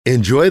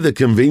Enjoy the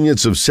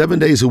convenience of 7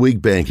 days a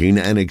week banking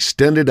and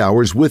extended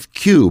hours with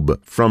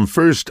Cube from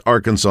First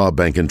Arkansas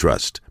Bank and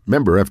Trust.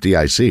 Member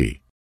FDIC.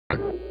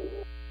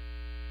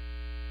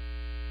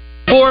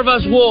 4 of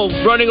us wolves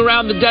running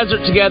around the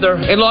desert together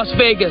in Las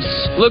Vegas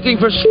looking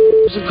for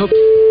and cocaine.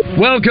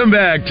 Welcome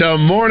back to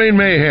Morning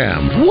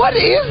Mayhem. What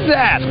is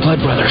that? Blood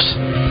Brothers.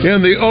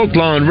 In the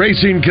Oaklawn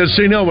Racing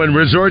Casino and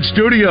Resort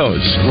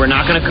Studios. We're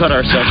not going to cut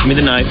ourselves. Give me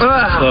the knife.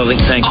 Slowly.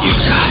 Thank you.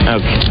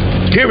 Okay.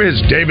 Here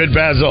is David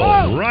Basil,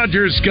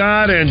 Roger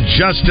Scott, and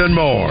Justin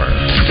Moore.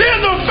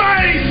 In the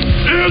face!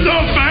 In the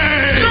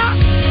face!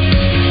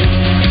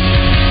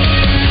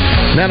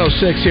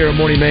 9:06 here at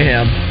Morning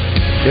Mayhem.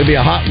 It'll be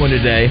a hot one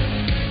today.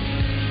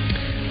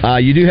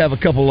 You do have a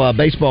couple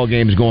baseball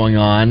games going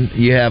on.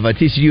 You have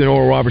TCU and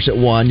Oral Roberts at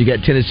 1. You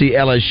got Tennessee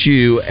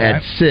LSU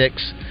at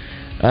 6.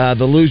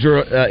 The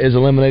loser is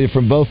eliminated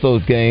from both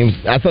those games.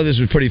 I thought this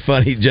was pretty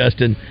funny,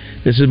 Justin.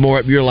 This is more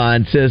up your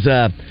line.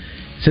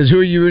 Says, who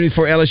are you rooting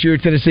for, LSU or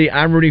Tennessee?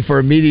 I'm rooting for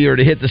a meteor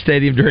to hit the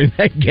stadium during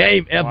that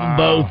game. F them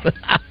both.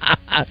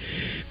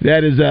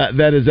 That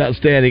is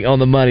outstanding on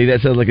the money.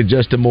 That sounds like a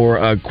Justin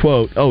Moore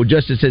quote. Oh,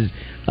 Justin says,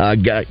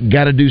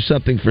 got to do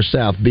something for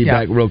South. Be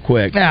back real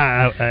quick.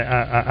 I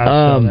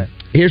saw that.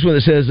 Here's one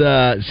that says,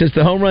 since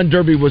the Home Run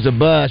Derby was a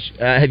bust,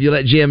 have you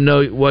let Jim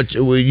know what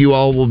you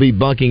all will be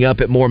bunking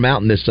up at Moore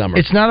Mountain this summer?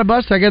 It's not a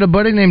bust. I got a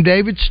buddy named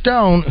David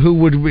Stone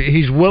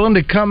he's willing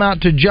to come out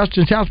to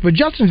Justin's house, but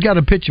Justin's got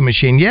a pitching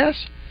machine, yes?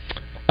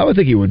 I would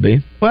think he would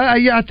be. Well,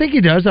 yeah, I think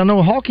he does. I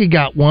know Hawkeye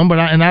got one, but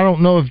I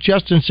don't know if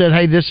Justin said,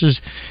 hey,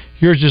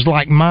 yours is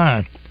like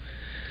mine.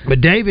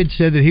 But David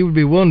said that he would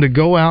be willing to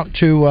go out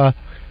to...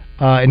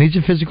 and he's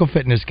a physical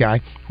fitness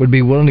guy, would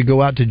be willing to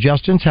go out to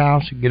Justin's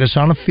house, get us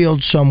on a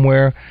field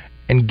somewhere,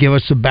 and give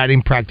us the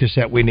batting practice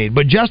that we need.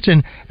 But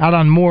Justin, out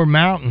on Moore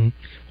Mountain,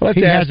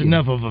 he has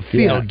enough of a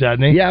field,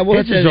 doesn't he? Yeah,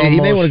 well,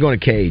 he may want to go in a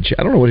cage.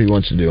 I don't know what he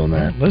wants to do on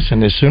that.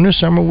 Listen, as soon as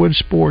Summerwood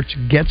Sports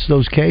gets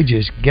those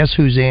cages, guess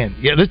who's in?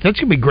 Yeah, that's going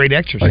to be great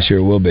exercise. I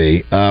sure will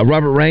be.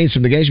 Robert Raines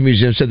from the Gangster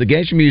Museum said the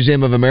Gangster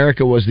Museum of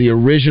America was the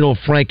original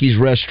Frankie's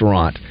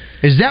restaurant.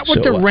 Is that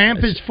what the ramp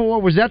is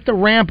for? Was that the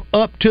ramp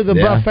up to the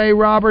buffet,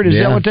 Robert? Is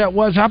that what that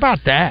was? How about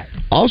that?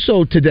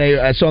 Also today,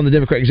 I saw in the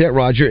Democrat Gazette,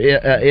 Roger,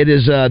 it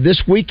is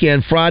this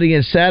weekend, Friday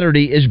and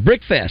Saturday, is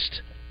Brickfest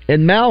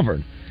in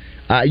Malvern.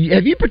 Have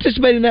you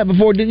participated in that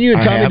before? Didn't you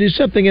and Tommy do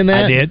something in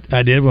that?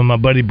 I did with my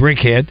buddy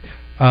Brickhead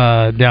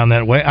down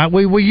that way.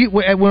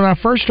 When I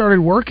first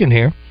started working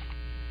here,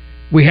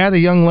 we had a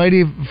young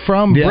lady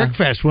from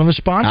Brickfest, one of the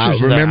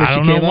sponsors. I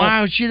don't know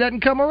why she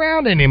doesn't come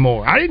around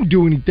anymore. I didn't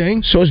do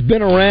anything. So it's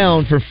been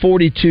around for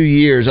 42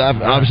 years.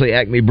 Obviously,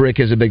 Acme Brick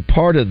is a big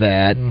part of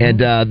that, and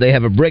they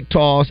have a brick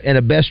toss and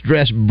a best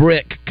dressed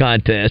brick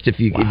contest. If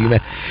you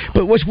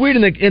but what's weird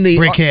in the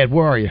Brickhead,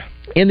 where are you?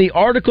 In the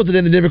article today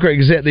in the Democrat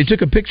Gazette, they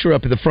took a picture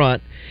up at the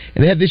front,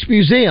 and they have this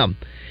museum,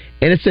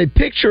 and it's a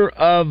picture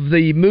of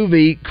the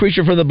movie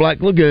Creature from the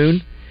Black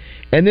Lagoon.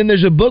 And then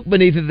there's a book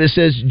beneath it that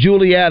says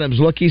Julie Adams,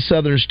 Lucky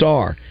Southern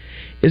Star.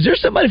 Is there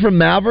somebody from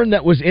Malvern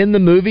that was in the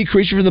movie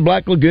Creature from the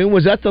Black Lagoon?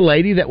 Was that the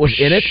lady that was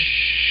in it?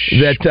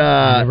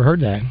 I never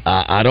heard that.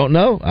 I don't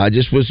know. I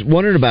just was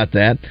wondering about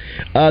that.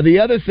 The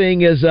other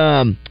thing is,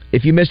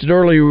 if you missed it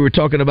earlier, we were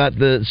talking about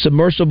the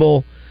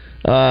submersible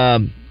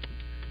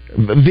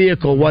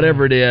vehicle,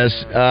 whatever it is.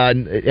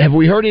 Have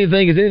we heard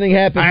anything? Has anything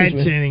happened? I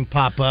hadn't seen anything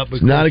pop up.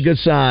 It's not a good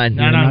sign.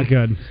 Not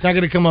good. It's not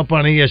going to come up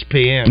on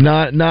ESPN.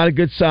 Not a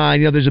good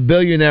sign. There's a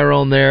billionaire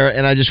on there,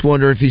 and I just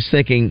wonder if he's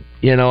thinking,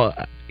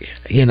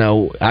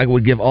 I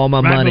would give all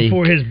my money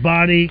before his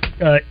body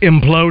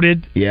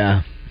imploded.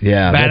 Yeah.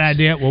 Bad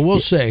idea. Well, we'll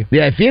see.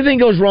 Yeah, if anything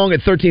goes wrong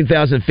at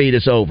 13,000 feet,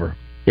 it's over.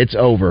 It's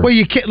over. Well,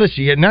 you can't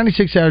listen. You got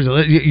 96 hours.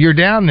 You're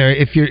down there.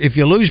 If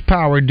you lose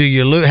power, do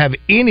you have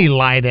any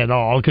light at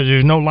all? Because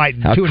there's no light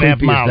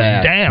 2.5 miles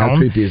down. How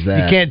creepy is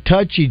that? You can't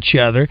touch each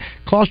other.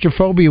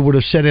 Claustrophobia would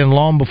have set in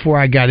long before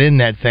I got in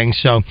that thing.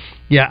 So,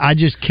 yeah, I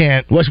just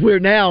can't. What's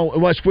weird now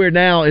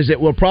is that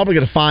we're probably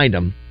going to find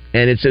them.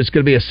 And it's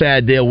going to be a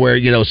sad deal where,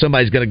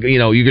 somebody's going to, you're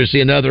going to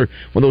see another,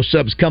 when those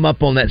subs come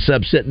up on that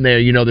sub sitting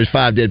there, there's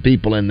 5 dead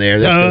people in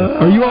there.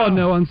 Are you all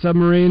no on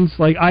submarines?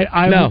 Like,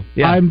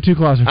 I'm too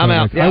claustrophobic. I'm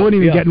out. I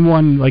wouldn't even get in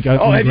one, like,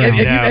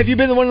 have you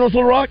been in one in North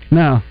Little Rock?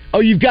 No.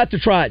 Oh, you've got to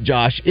try it,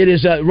 Josh. It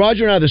is,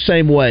 Roger and I are the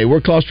same way. We're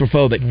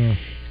claustrophobic.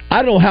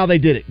 I don't know how they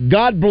did it.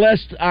 God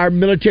blessed our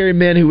military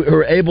men who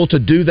are able to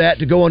do that,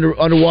 to go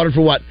underwater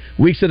for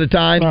weeks at a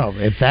time. Oh,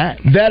 if that.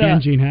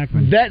 Gene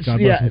Hackman. That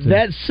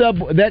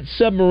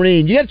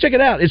submarine. You got to check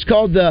it out. It's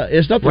called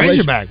it's not the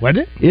Razorback, wasn't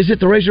it? Is it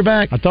the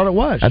Razorback? I thought it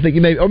was. I think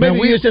you may, or maybe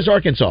USS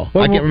Arkansas.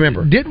 I can't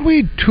remember. Didn't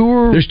we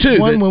tour? There's 2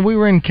 when we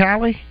were in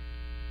Cali?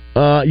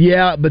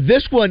 Yeah, but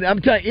this one, I'm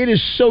telling you, it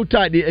is so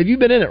tight. Have you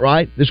been in it?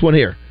 Right, this one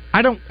here.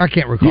 I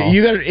can't recall.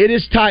 You got it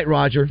is tight,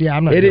 Roger. Yeah,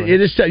 I'm not.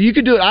 It is tight. You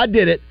can do it. I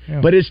did it,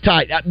 but it's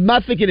tight. My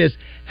thinking is,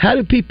 how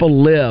do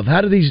people live?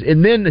 How do these?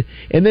 And then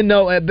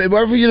no,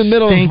 wherever you're in the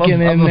middle stinking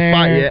of in a there,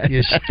 fight,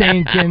 you're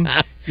stinking.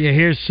 You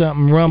hear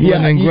something rumbling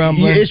and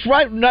grumbling. It's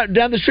right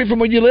down the street from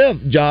where you live,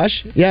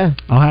 Josh. Yeah.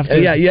 I'll have to.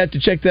 Yeah, you have to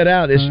check that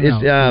out.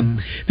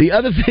 The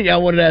other thing I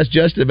wanted to ask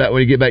Justin about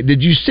when you get back, do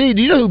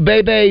you know who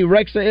Bebe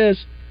Rexha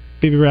is?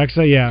 Bebe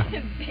Rexha, yeah.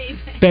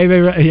 Bebe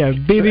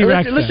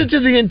Rexha. Listen to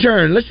the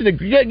intern. Listen to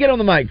get on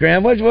the mic,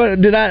 Graham. What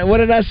did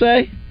I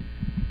say?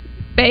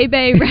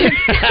 Bebe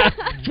Rexha.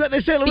 That's what they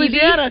say in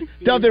Louisiana.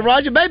 Don't they,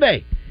 Roger?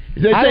 Bebe. I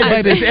know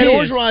Baby's and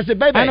Orgeron said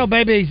Bebe. I know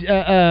Baby's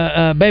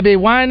Baby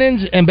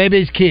Winans and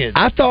Baby's kids.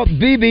 I thought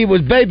BB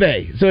was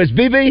Bebe. So it's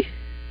BB?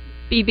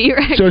 Bebe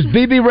Rexha. So it's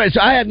BB Rexha.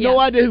 So I have no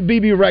idea who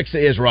BB Rexha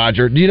is,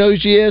 Roger. Do you know who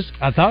she is?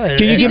 I thought it.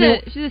 Can you give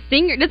me? She's a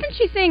singer. Doesn't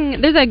she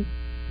sing? There's a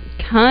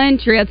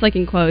country, that's like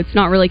in quotes,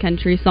 not really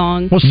country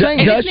song. Well,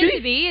 sing, does she?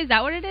 Maybe, is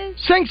that what it is?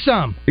 Sing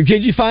some.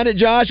 Can you find it,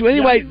 Josh? Well,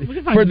 anyway,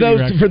 for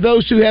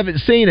those who haven't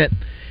seen it,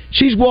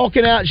 she's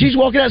walking out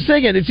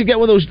singing. It's got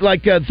one of those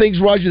things,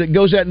 Roger, that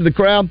goes out into the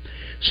crowd.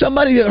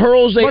 Somebody that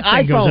hurls an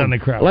iPhone, goes out in the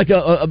crowd? like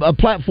a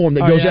platform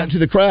that goes out into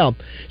the crowd.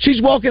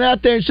 She's walking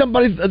out there, and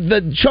somebody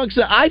that chunks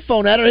the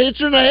iPhone at her, hits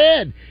her in the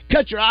head.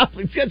 Cut your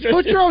iPhone.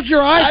 Who throws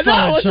your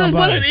iPhone at somebody?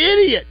 What an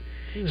idiot.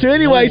 So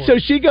anyway, so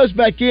she goes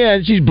back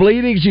in. She's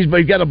bleeding. She's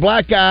got a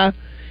black eye,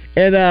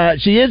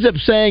 and she ends up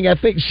saying, I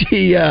think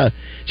she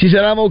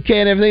said, "I'm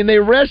okay" and everything. And they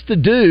arrest the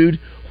dude.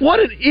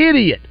 What an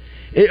idiot!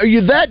 Are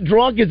you that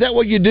drunk? Is that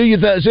what you do?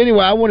 So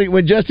anyway,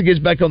 when Justin gets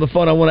back on the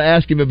phone, I want to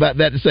ask him about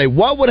that to say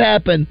what would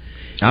happen.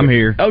 I'm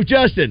here. Oh,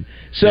 Justin.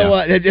 So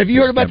have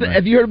you heard about that?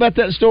 Have you heard about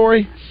that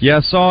story? Yeah,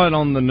 I saw it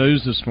on the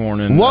news this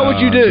morning. What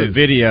would you do? The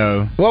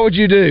video. What would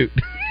you do?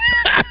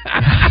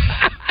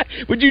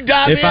 Would you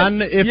dive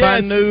in? If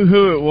I knew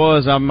who it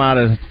was, I might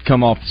have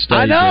come off the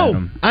stage. I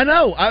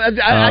know. I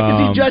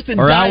can see Justin.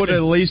 Or diving.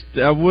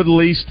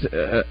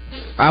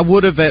 I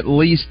would have at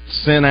least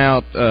sent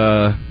out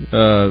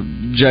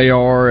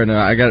JR, and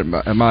I got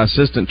my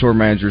assistant tour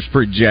manager is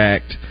pretty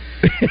jacked,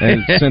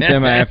 and sent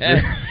them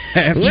after.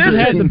 If you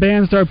had the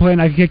band start playing,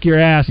 I could kick your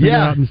ass and go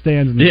out in the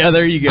stands.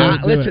 There you go.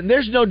 Listen,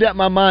 there's no doubt in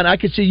my mind I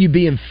could see you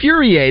be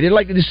infuriated.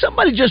 Like, did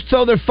somebody just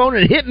throw their phone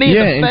and hit me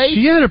in the face?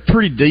 She had a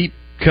pretty deep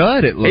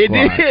cut, it looked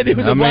like. It did. It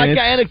was a black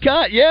guy and a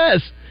cut,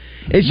 yes.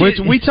 Which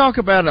we talk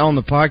about it on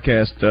the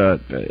podcast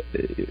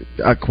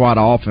quite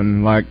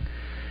often. Like,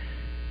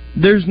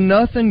 there's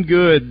nothing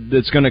good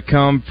that's going to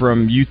come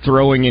from you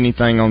throwing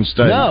anything on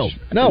stage.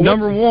 No.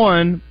 Number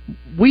one,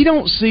 we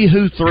don't see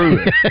who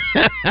threw it.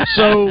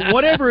 So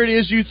whatever it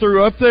is you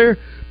threw up there,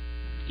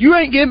 you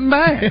ain't getting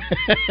back.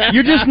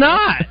 You're just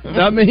not.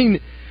 I mean,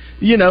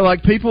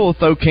 like people will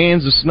throw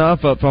cans of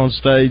snuff up on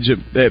stage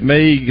at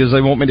me because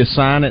they want me to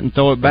sign it and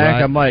throw it back.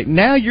 Right. I'm like,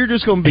 now you're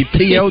just going to be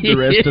PO'd the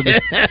rest of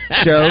the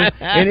show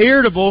and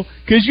irritable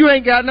because you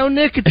ain't got no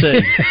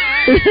nicotine.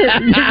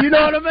 You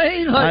know what I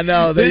mean? Like, I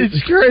know.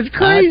 It's crazy.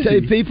 I tell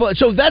you, people.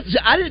 So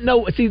I didn't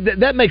know. See,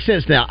 that makes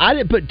sense now. I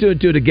didn't put two and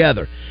two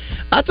together.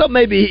 I thought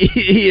maybe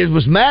he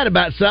was mad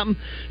about something,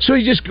 so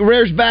he just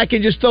rears back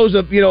and just throws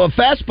a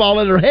fastball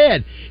at her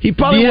head. He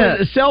probably wanted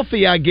a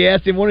selfie, I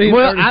guess. And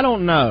I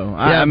don't know.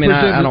 I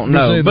don't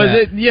know.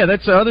 But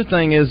that's the other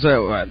thing is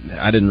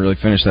I didn't really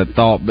finish that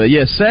thought. But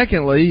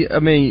secondly, I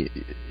mean,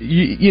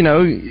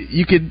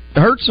 you could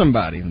hurt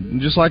somebody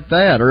just like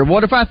that. Or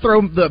what if I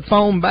throw the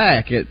phone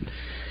back and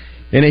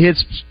it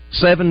hits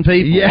 7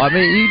 people? Yeah. I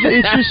mean,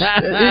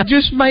 it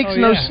just makes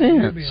no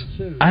sense.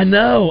 I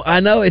know.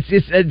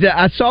 It's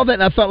I saw that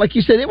and I thought, like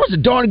you said, it was a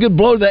darn good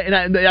blow to that. And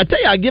I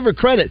tell you, I give her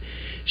credit.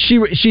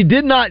 She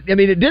did not. I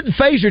mean, it didn't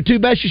phase her too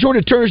bad. She sort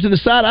of turns to the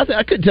side.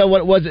 I couldn't tell what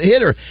it was that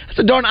hit her. That's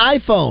a darn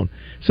iPhone.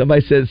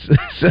 Somebody says.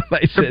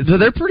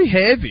 They're pretty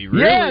heavy.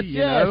 Really.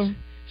 Yes.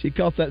 She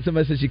caught that.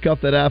 Somebody said she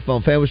caught that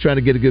iPhone. Fan was trying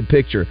to get a good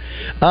picture.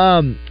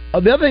 The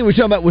other thing we were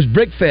talking about was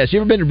Brickfest. You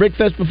ever been to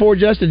Brickfest before,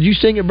 Justin? Did you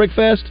sing at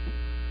Brickfest?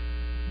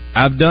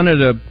 I've done it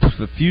a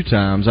few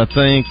times. I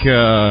think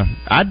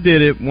I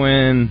did it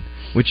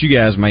which you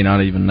guys may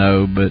not even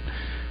know, but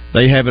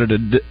they have it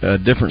at a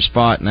different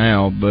spot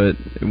now. But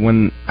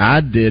when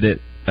I did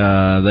it,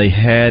 they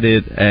had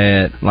it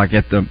at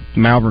the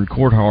Malvern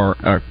courthouse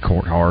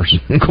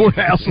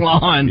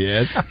lawn.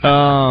 Yes.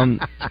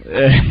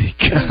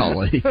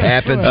 Golly,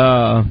 happened.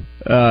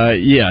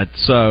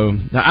 So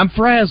I'm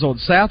frazzled.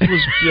 South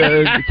was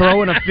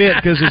throwing a fit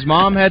because his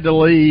mom had to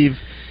leave.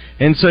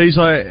 And so he's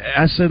like,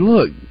 I said,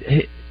 look,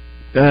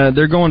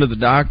 they're going to the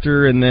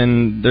doctor and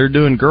then they're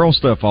doing girl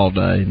stuff all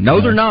day. No,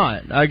 they're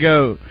not. I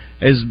go,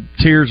 as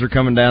tears are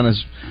coming down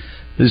his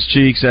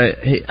cheeks,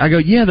 I go,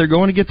 yeah, they're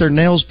going to get their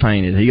nails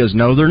painted. He goes,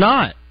 no, they're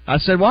not. I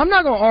said, well, I'm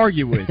not going to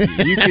argue with you.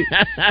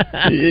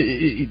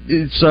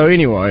 So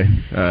anyway,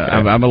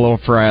 I'm a little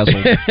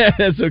frazzled.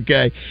 That's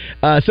okay.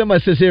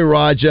 Somebody says here,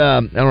 Raj,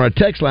 on our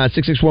text line,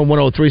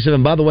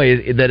 661-1037, by the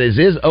way, that is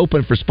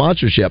open for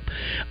sponsorship.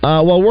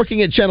 While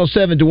working at Channel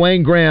 7,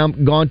 Dwayne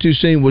Graham, gone too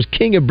soon, was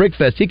king of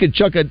Brickfest. He could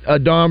chuck a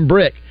darn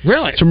brick.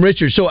 Really? From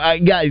Richard. So,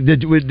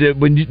 did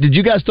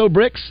you guys throw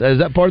bricks? Is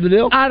that part of the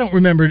deal? I don't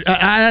remember.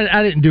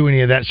 I didn't do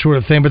any of that sort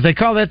of thing, but they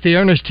call that the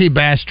Ernest T.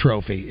 Bass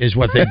Trophy is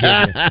what they give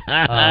you.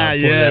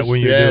 that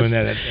when you're doing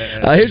that.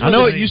 I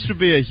know it used to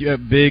be a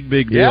big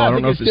deal. Yeah, I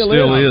don't know if it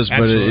still is,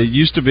 but it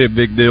used to be a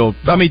big deal.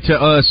 I mean, to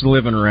us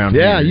living around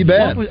here. Yeah, you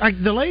bet.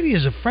 The lady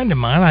is a friend of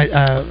mine.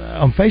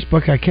 On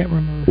Facebook, I can't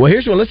remember. Well,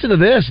 here's one. Listen to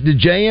this. Did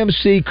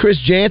JMC Chris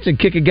Jansen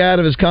kick a guy out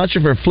of his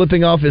concert for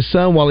flipping off his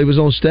son while he was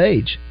on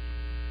stage?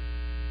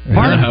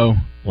 No.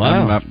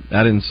 Wow.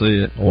 I didn't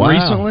see it. Wow.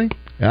 Recently?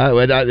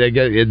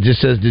 It just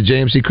says, did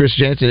JMC Chris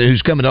Jansen,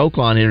 who's coming to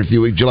Oakland here in a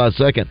few weeks, July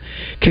 2nd,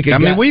 kick a guy? I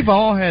mean, we've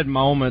all had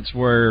moments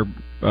where,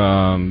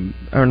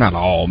 or not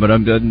all, but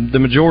the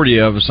majority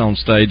of us on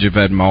stage have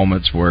had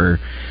moments where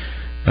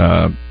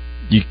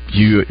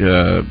you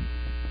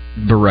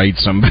berate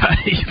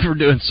somebody for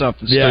doing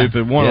something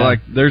stupid.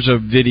 There's a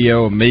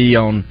video of me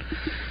on,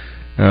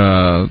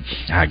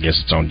 I guess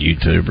it's on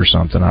YouTube or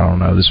something. I don't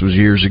know. This was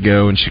years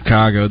ago in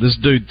Chicago. This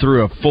dude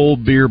threw a full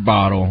beer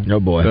bottle. Oh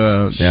boy!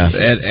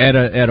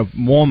 At a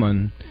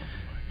woman,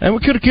 and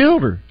we could have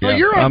killed her. Oh,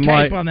 you're on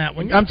tape on that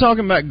one. I'm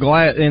talking about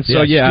glass, and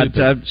so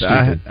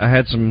I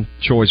had some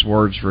choice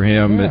words for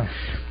him. Yeah.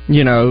 But,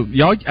 you know,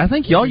 I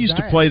think y'all used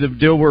to play the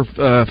deal where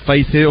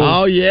Faith Hill.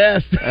 Oh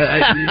yes.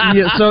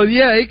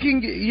 It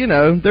can. You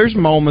know, there's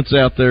moments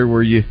out there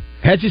where you.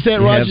 How'd she say it,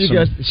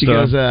 Roger? She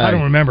goes, I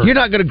don't remember. You're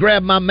not going to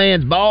grab my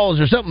man's balls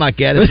or something like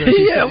that.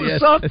 It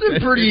was something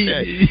pretty.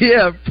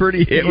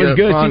 Pretty. It was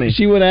good. Funny.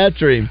 She went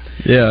after him.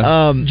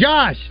 Yeah.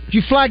 Josh,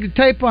 you flag the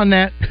tape on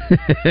that.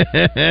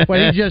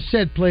 What he just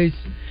said, please.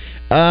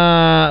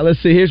 Let's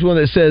see. Here's one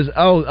that says,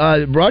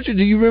 Roger,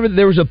 do you remember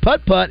there was a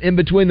putt-putt in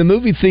between the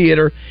movie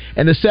theater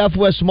and the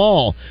Southwest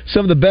Mall?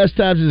 Some of the best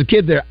times as a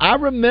kid there. I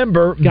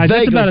remember Guys,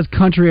 that's about as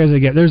country as I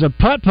get. There's a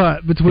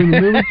putt-putt between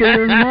the movie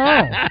theater and the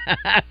mall.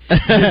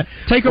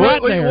 Take a right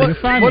there.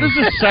 What is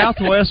the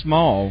Southwest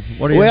Mall?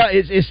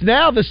 It's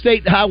now the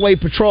State Highway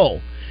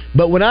Patrol.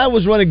 But when I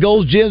was running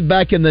Gold's Gyms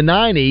back in the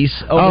 90s...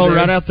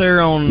 right out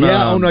there on...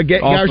 on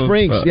Gar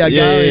Springs.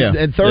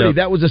 And 30. Yeah.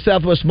 That was the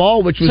Southwest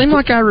Mall, which was... Seemed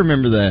like I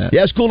remember that.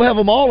 Yeah, it's cool to have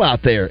them all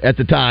out there at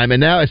the time.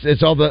 And now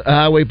it's all the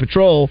Highway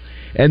Patrol.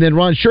 And then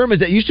Ron Sherman's...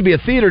 That used to be a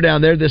theater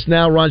down there that's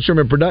now Ron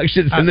Sherman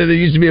Productions. And then there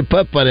used to be a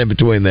putt-putt in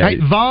between there. Hey,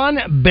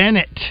 Vaughn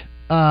Bennett.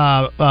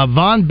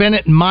 Vaughn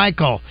Bennett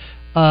Michael.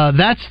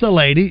 That's the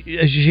lady.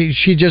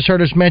 She just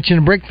heard us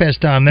mention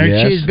Brickfest on there.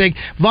 Yes. She's big.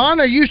 Vaughn,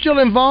 are you still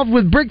involved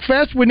with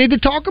Brickfest? We need to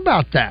talk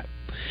about that.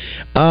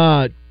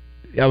 I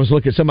was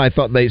looking. Somebody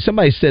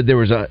said there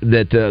was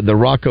the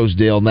Rocco's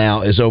deal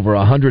now is over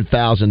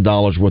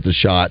 $100,000 worth of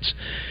shots,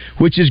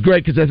 which is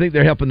great because I think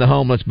they're helping the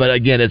homeless. But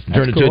again, it's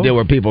turned into a deal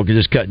where people can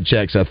just cut in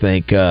checks. I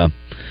think.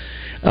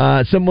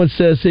 Someone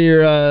says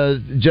here,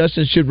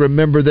 Justin should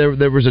remember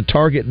there was a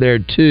Target there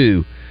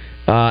too.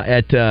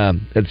 At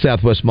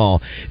Southwest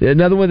Mall.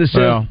 Another one that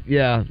said,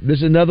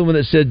 there's another one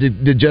that said,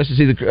 did Justin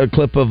see the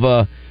clip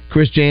of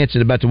Chris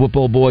Jansen about to whoop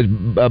old boys'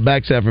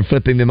 backside for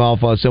flipping them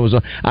off on someone's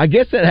own? I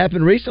guess that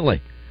happened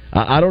recently.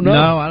 I don't know.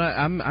 No,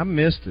 I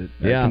missed it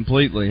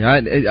completely.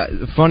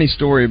 Funny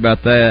story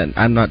about that.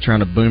 I'm not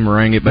trying to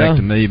boomerang it back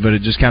to me, but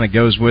it just kind of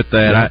goes with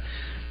that.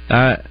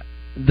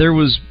 There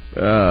was,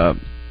 I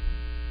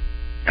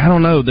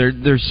don't know,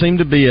 there seemed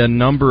to be a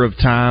number of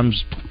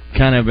times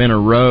kind of in a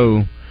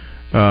row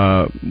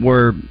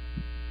where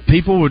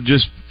people would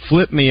just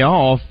flip me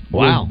off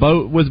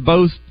with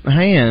both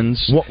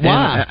hands.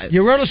 Why?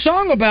 You wrote a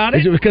song about it.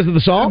 Is it because of the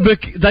song?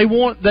 They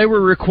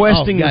were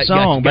requesting the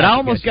song, but I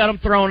almost got them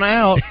thrown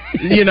out.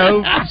 You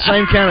know,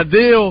 same kind of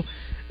deal.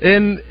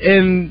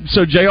 And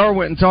so JR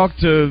went and talked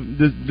to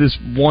this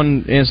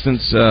one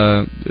instance.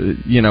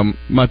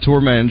 My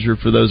tour manager.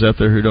 For those out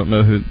there who don't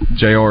know who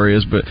JR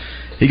is, but.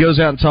 He goes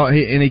out and talk,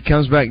 and he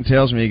comes back and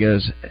tells me, he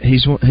goes,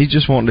 he's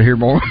just wanting to hear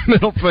more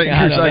middle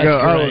fingers. I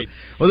go,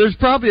 well, there's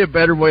probably a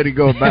better way to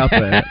go about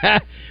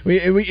that.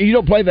 You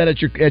don't play that at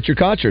your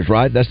concerts,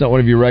 right? That's not one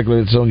of your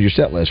regular that's on your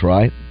set list,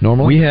 right?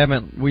 Normally, we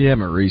haven't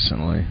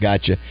recently.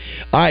 Gotcha.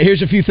 All right,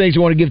 here's a few things I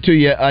want to give to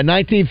you.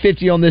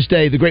 1950 on this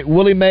day, the great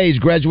Willie Mays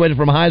graduated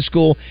from high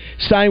school,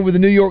 signed with the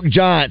New York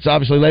Giants.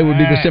 Obviously, they would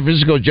be the San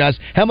Francisco Giants.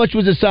 How much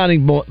was his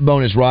signing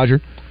bonus,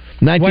 Roger?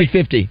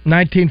 1950,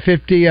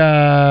 $1,500.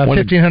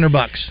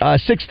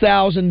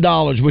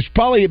 $6,000, which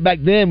probably back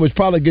then was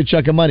probably a good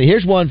chunk of money.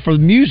 Here's one for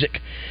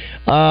music.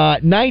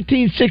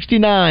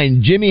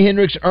 1969, Jimi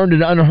Hendrix earned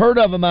an unheard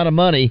of amount of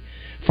money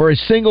for a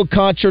single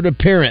concert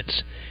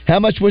appearance. How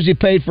much was he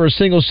paid for a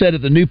single set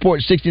at the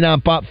Newport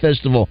 69 Pop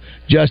Festival,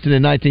 Justin,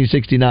 in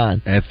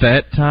 1969? At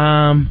that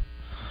time,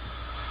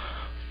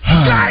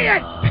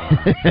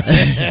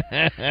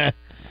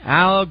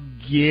 I'll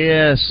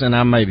guess, and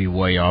I may be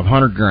way off,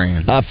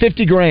 $100,000.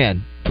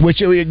 $50,000.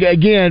 Which,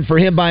 again, for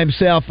him by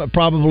himself,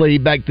 probably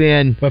back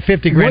then. But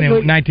 $50,000 in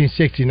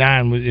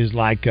 1969 is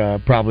like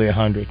probably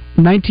 100.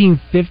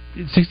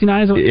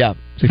 1969 is what? Yeah,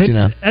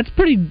 69. That's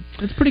pretty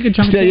good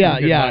chunk. Still,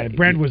 yeah.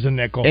 Bread was a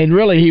nickel. And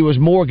really, he was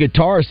more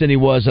guitarist than he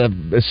was a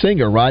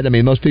singer, right? I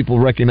mean, most people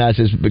recognize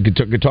his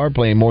guitar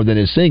playing more than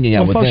his singing.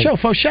 I would think.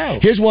 For sure.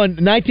 Here's one,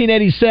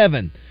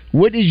 1987.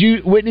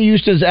 Whitney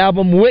Houston's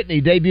album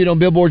Whitney debuted on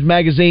Billboard's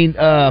magazine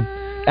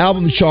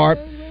album chart.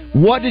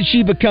 What did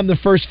she become the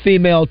first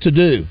female to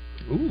do?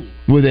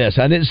 with this.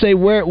 I didn't say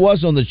where it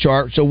was on the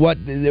chart, so what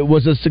it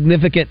was a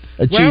significant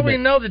achievement. Well, we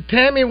know that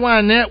Tammy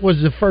Wynette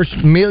was the first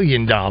 $1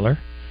 million,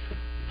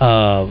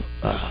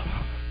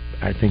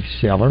 I think,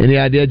 seller. Any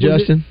idea,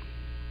 Justin?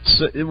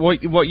 So,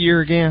 what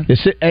year again?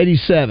 It's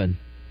 87.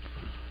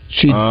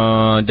 She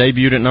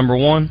debuted at number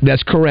 1.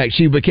 That's correct.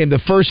 She became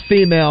the first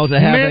female to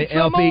have an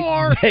LP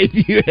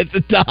debut at the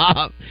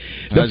top.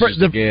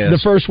 The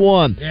first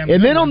one. Yeah,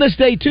 and then on this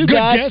day, too, good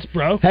guys. guess,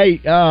 bro.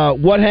 Hey,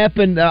 what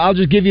happened? I'll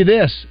just give you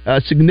this.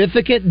 A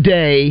significant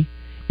day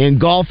in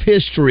golf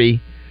history.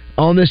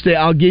 On this day,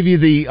 I'll give you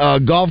the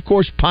golf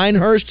course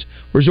Pinehurst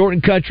Resort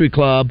and Country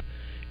Club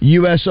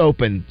U.S.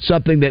 Open.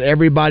 Something that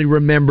everybody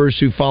remembers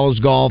who follows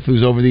golf,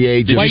 who's over the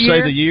age of... Did you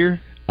say the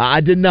year?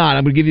 I did not.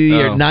 I'm going to give you the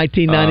year,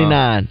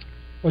 1999.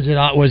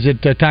 Was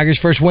it Tiger's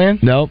first win?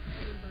 Nope.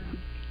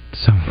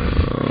 So,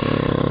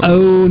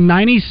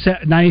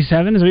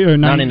 97 is it, or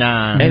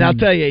 99? And I'll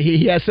tell you,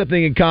 he has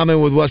something in common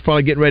with what's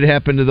probably getting ready to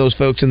happen to those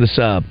folks in the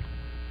sub.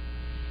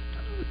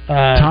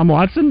 Tom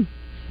Watson?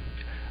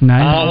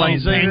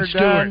 Payne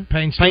Stewart.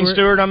 Payne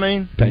Stewart, I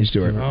mean. Payne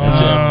Stewart.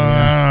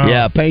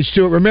 Yeah, Payne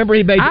Stewart. Remember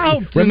he made. I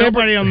hope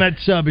nobody on that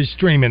sub is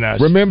streaming us.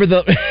 Remember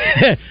the.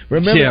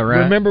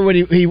 Remember when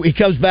he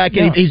comes back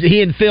and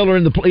he and Phil are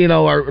in the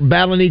are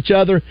battling each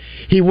other.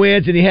 He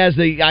wins and he has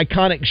the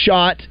iconic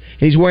shot.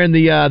 He's wearing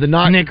the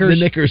knickers. The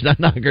knickers, not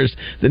knockers.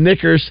 The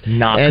knickers.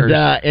 Knockers.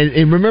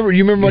 And remember,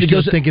 you remember what he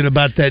goes thinking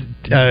about that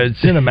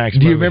Cinemax.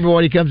 Do you remember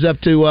what he comes up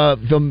to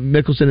Phil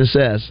Mickelson and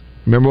says?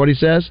 Remember what he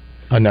says?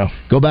 Oh, no.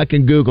 Go back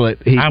and Google it.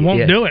 I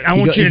won't do it. I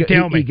want you to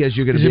tell me. Is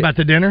it about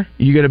the dinner?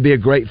 You're going to be a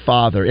great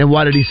father. And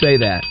why did he say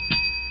that?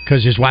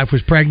 Because his wife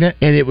was pregnant?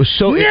 And it was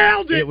so...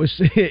 Nailed it!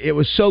 It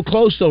was so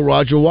close, though,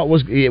 Roger.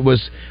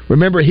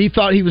 Remember, he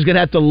thought he was going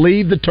to have to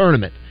leave the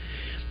tournament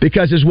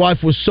because his wife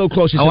was so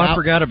close. He said, I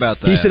forgot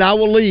about that. He said, I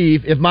will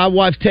leave if my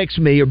wife texts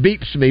me or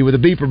beeps me with a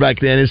beeper back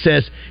then and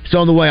says, it's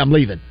on the way, I'm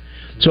leaving.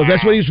 So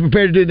that's what he was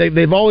prepared to do.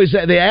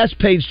 They asked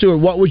Payne Stewart,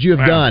 what would you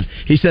have done?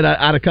 He said,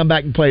 I'd have come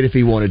back and played if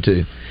he wanted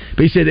to.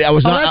 But he said, I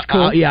was not. That's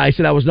cool. He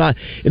said, I was not.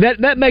 And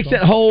that makes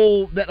that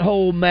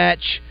whole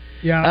match.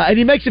 Yeah. And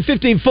he makes a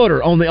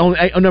 15-footer on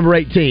number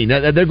 18.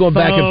 They're going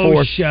back and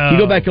forth. You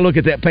go back and look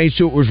at that. Payne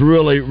Stewart was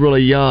really,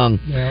 really young.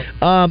 Yeah.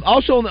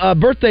 Also,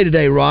 birthday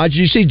today, Raj.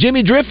 You see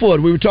Jimmy Driftwood.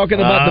 We were talking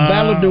about the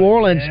Battle of New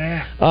Orleans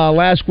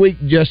last week,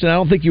 Justin. I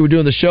don't think you were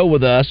doing the show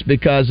with us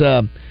because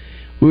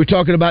we were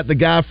talking about the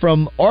guy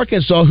from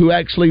Arkansas who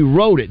actually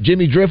wrote it.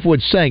 Jimmy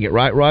Driftwood sang it,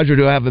 right, Roger?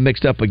 Do I have it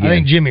mixed up again? I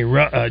think Jimmy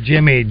wrote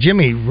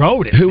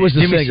it. Who was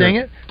the singer? Jimmy sang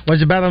it?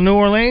 Was it Battle of New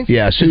Orleans?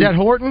 Yeah. Is that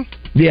Horton?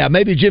 Yeah,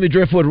 maybe Jimmy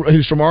Driftwood,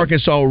 who's from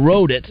Arkansas,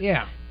 wrote it.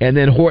 Yeah. And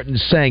then Horton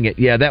sang it.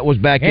 Yeah, that was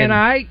back in... And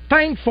I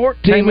think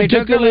 14, we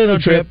took a little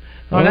trip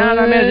on out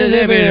of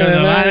Mississippi.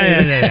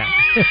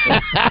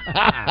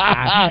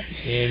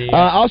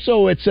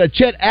 Also, it's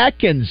Chet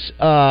Atkins'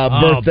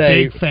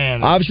 birthday. Big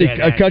fan. Obviously,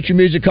 a Country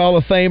Music Hall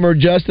of Famer.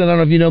 Justin, I don't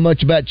know if you know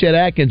much about Chet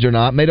Atkins or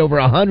not. Made over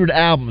 100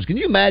 albums. Can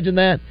you imagine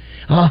that?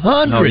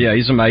 100. Oh yeah,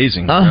 he's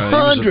amazing.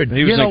 100.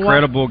 He was an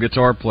incredible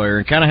guitar player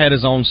and kind of had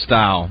his own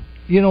style.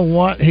 You know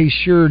what? He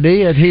sure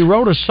did. He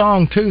wrote a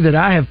song, too, that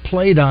I have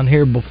played on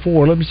here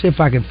before. Let me see if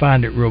I can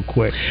find it real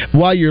quick.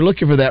 While you're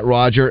looking for that,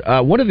 Roger,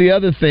 one of the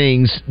other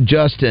things,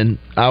 Justin,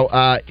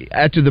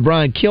 after the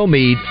Brian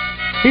Kilmeade...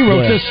 He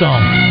wrote this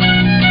song.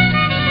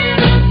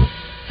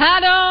 I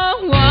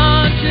don't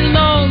want your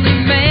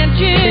lonely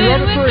mansion. He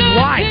wrote it for his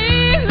wife.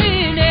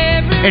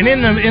 And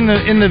in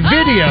the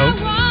video,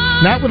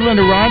 not with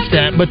Linda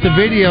Ronstadt, but the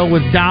video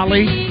with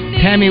Dolly,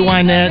 Tammy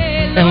Wynette,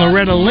 and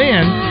Loretta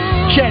Lynn...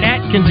 Chet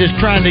Atkins is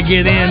trying to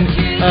get in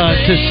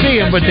to see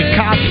him, but the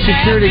cop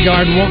security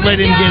guard won't let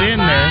him get in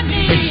there.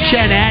 It's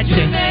Chet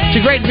Atkins. It's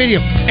a great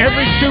video.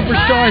 Every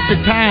superstar at the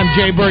time,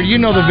 Jay Bird, you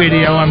know the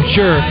video, I'm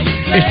sure,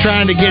 is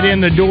trying to get in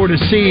the door to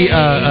see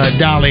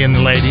Dolly and the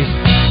ladies.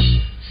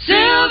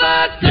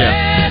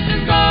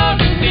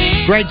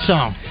 Great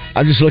song.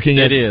 I'm just looking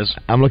at it.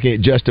 I'm looking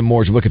at Justin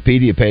Moore's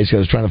Wikipedia page because I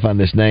was trying to find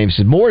this name. It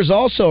says Moore is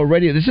also a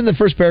radio. This is in the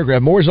first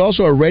paragraph. Moore is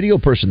also a radio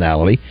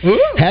personality,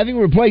 having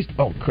replaced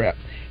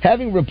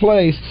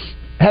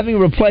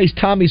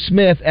Tommy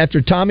Smith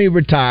after Tommy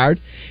retired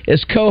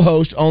as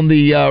co-host on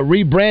the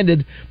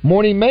rebranded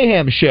Morning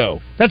Mayhem show.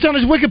 That's on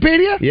his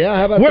Wikipedia? Yeah,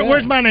 how about that?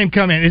 Where's my name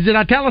come in? Is it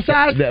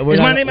italicized? Is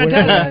my name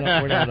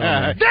italicized? We're not on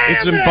that.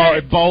 It's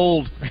in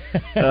bold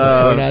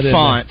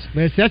font.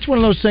 That's one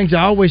of those things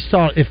I always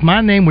thought, if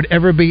my name would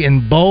ever be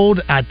in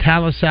bold,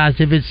 italicized,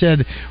 if it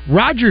said,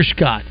 Roger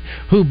Scott,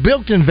 who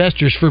built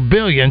investors for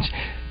billions,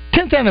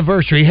 10th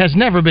anniversary has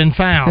never been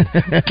found.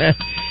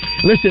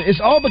 Listen, it's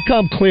all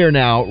become clear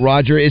now,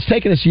 Roger. It's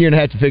taken us a year and a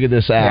half to figure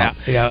this out.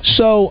 Yeah.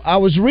 So I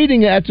was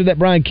reading after that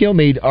Brian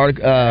Kilmeade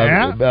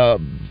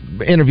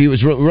interview. It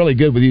was really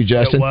good with you,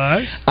 Justin. It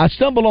was. I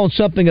stumbled on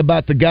something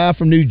about the guy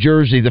from New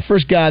Jersey, the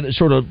first guy that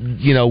sort of,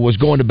 was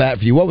going to bat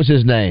for you. What was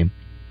his name?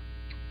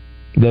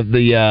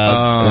 Jeremy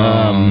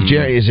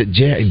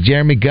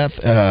Guth?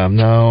 No,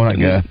 not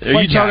Guth.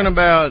 Are you talking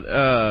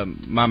about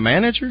my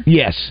manager?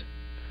 Yes.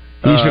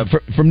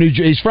 From New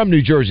Jersey. He's from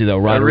New Jersey, though,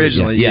 right?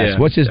 Originally, yes.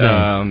 What's his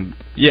name?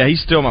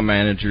 He's still my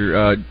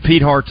manager,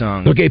 Pete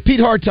Hartung. Okay, Pete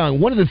Hartung.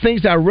 One of the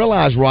things I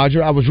realized,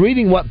 Roger, I was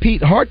reading what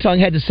Pete Hartung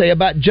had to say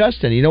about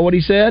Justin. You know what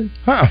he said?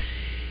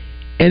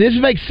 And this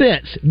makes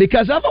sense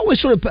because I've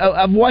always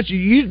I've watched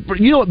you.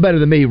 You know it better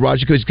than me,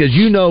 Roger, because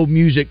you know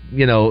music.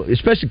 You know,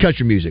 especially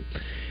country music.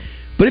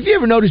 But if you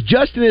ever notice,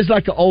 Justin is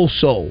like an old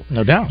soul.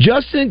 No doubt.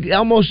 Justin,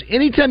 almost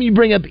anytime you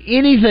bring up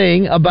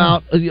anything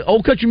about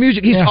old country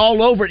music, he's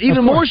all over it.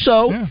 Even more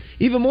so.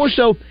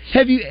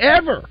 Have you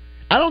ever?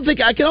 I don't think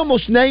I can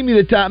almost name you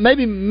the time.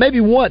 Maybe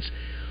once.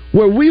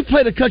 Where we've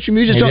played a country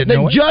music song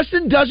that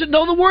Justin doesn't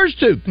know the words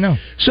to. No.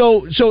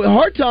 So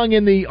Hartung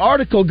in the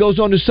article goes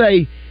on to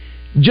say,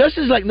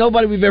 Justin's like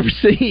nobody we've ever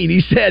seen.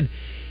 He said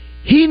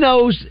he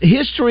knows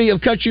history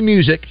of country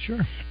music.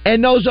 Sure.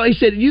 And knows. He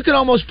said you can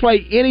almost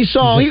play any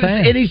song.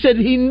 And he said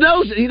he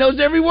knows it. He knows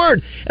every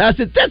word. And I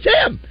said that's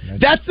him.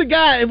 That's the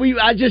guy. And we've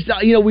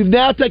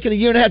now taken a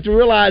year and a half to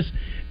realize.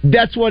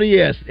 That's what he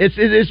is.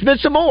 It's been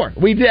some more.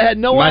 We had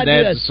no idea.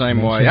 My dad's the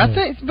same way.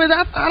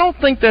 I don't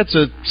think that's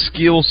a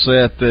skill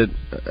set that.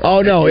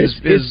 Oh no,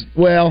 it's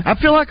well. I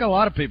feel like a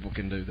lot of people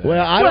can do that.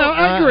 Well,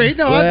 I agree.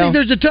 No, I think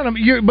there's a ton of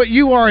but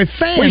you are a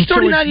fan. Well, he's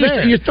 39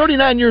 years. You're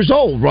 39 years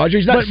old, Roger.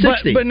 He's not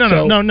 60. But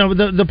no.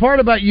 The part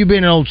about you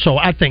being an old soul,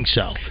 I think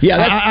so. Yeah,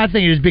 I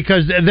think it is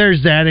because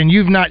there's that, and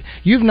you've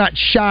not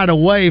shied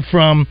away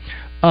from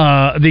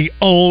the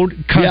old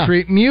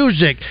country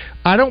music.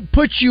 I don't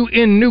put you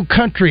in new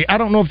country. I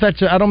don't know if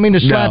that's. I don't mean to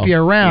slap you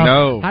around.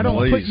 No, I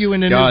don't put you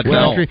in a God, new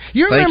country. No.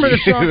 You remember the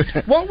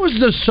song? What was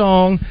the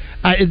song?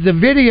 The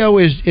video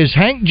is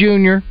Hank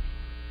Jr.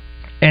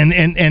 And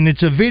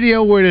it's a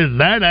video where it is,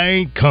 that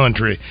ain't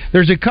country.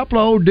 There's a couple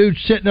of old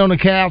dudes sitting on the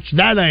couch,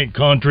 that ain't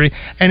country,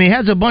 and he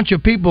has a bunch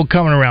of people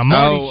coming around.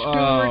 Marty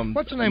Stewart,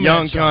 what's the name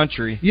Young of that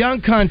Country.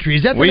 Young Country.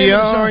 Is that the we name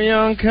are of the song?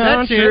 Young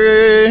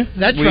Country.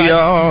 That's we right. We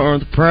are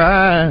the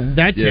pride.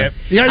 That's it.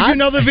 Yeah, you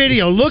know the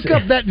video. Look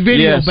up that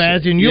video,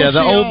 Baz, and you'll see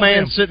the old all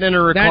man them. sitting in a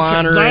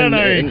recliner. That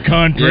ain't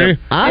country. Yeah.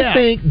 I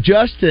think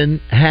Justin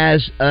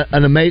has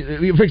an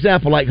amazing. For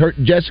example, like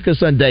Jessica's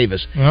son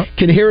Davis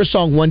can hear a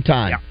song one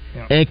time.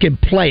 And can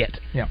play it.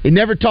 Yeah. He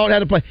never taught how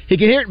to play. He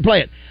can hear it and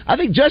play it. I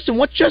think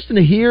once Justin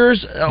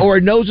hears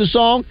or knows a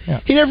song,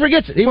 he never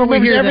forgets it. He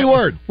remembers every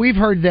word. We've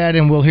heard that,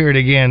 and we'll hear it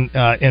again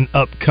in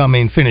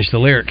upcoming Finish the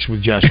Lyrics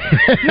with Justin.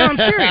 No, I'm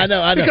serious. I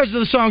know. Because of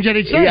the songs that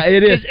he sings. Yeah,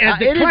 it is.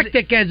 As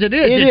eclectic as it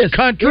is. It's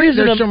country,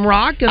 there's some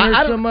rock, and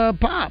there's some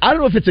pop. I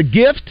don't know if it's a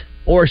gift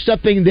or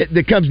something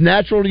that comes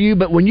natural to you,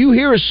 but when you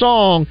hear a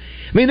song,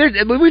 I mean,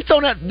 we've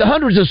thrown out the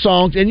hundreds of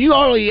songs, and you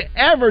hardly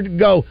ever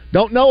go,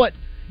 don't know it.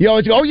 You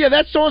always go, oh yeah,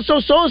 that's so and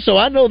so.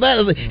 I know that,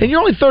 and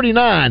you're only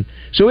 39,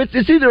 so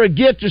it's either a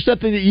gift or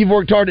something that you've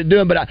worked hard at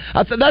doing. But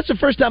I that's the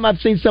first time I've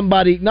seen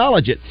somebody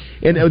acknowledge it.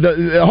 And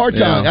the hard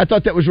time, I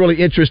thought that was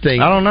really interesting.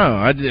 I don't know.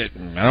 I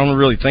don't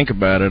really think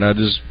about it.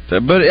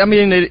 But I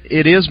mean,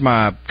 it is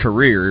my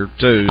career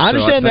too. I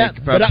understand so I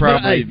think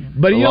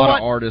that, but a you know lot what?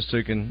 of artists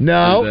who can.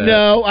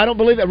 No, I don't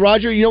believe that,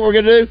 Roger. You know what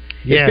we're going to do?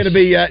 Yes.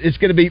 It's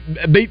going to be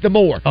beat the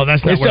more. Oh,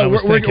 that's not what I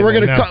was thinking. We're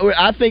going to.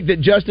 I think that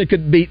Justin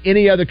could beat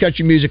any other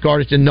country music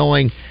artist in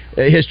knowing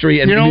history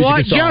and music. You know what,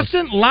 and songs.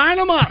 Justin? Line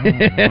them up.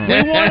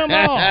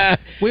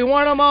 We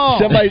want them all.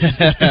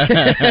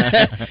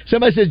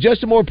 Somebody says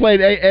Justin Moore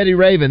played Eddie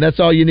Raven. That's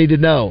all you need to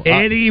know.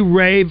 Eddie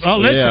Raven. Oh,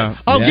 listen. Yeah.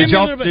 Oh, give me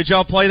a little bit. Did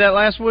y'all play that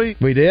last week?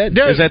 We did.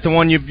 Is that the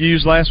one you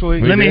used last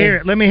week? Let me hear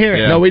it.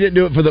 Yeah. No, we didn't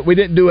do it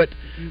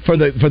for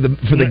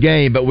the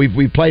game, but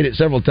we played it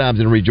several times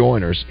in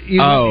rejoiners. You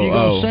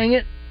gonna sing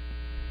it?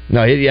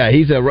 No,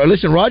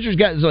 listen. Roger's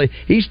got.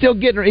 He's still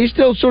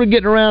sort of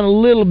getting around a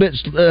little bit,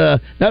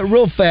 not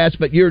real fast.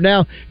 But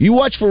you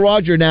watch for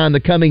Roger now in the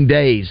coming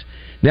days.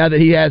 Now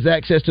that he has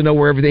access to know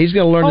where everything, he's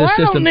going to learn this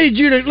system. I don't need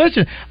you to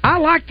listen. I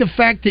like the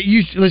fact that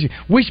you listen.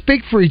 We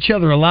speak for each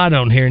other a lot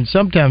on here, and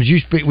sometimes you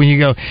speak when you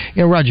go.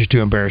 You know, Roger's too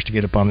embarrassed to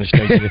get up on the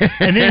stage,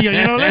 and then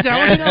listen. I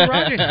want you to know,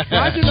 Roger,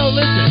 no,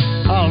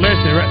 listen. Oh,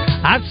 listen.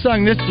 I've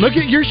sung this. Look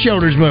at your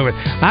shoulders moving.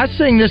 I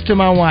sing this to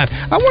my wife.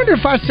 I wonder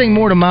if I sing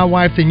more to my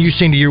wife than you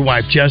sing to your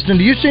wife, Justin.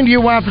 Do you sing to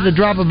your wife at the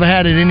drop of a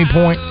hat at any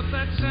point?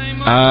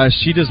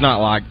 She does not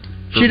like.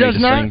 She does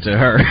not sing to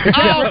her.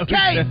 Oh,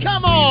 Kate,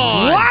 come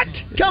on! What?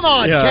 Come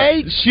on,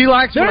 Kate. She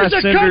likes when I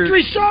send her. There's a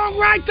country song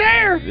right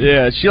there.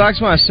 Yeah, she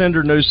likes when I send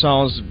her new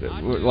songs.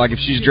 Like if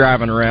she's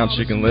driving around,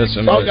 she can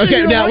listen. Oh,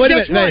 okay, now wait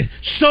a minute.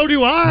 So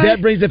do I.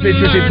 That brings up an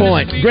interesting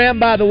point. Graham,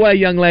 by the way,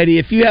 young lady,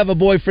 if you have a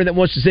boyfriend that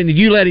wants to sing to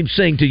you, let him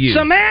sing to you.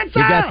 Samantha,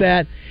 you got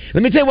that?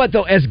 Let me tell you what,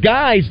 though. As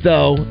guys,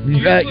 though,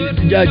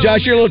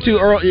 Josh, you're a little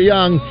too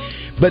young,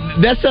 but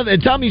that's something.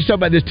 And Tommy used to talk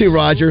about this too,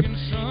 Roger.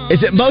 Is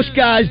that most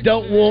guys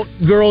don't want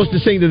girls to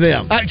sing to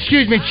them.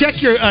 Excuse me,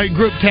 check your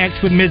group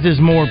text with Mrs.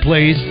 Moore,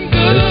 please.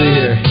 Let's see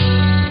here.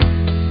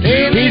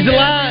 He's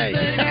alive.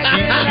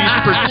 She's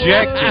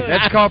projecting.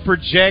 That's called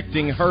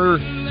projecting her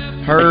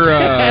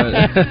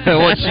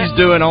what she's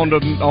doing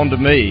onto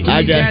me.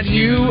 I got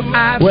you.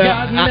 I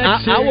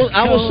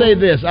will say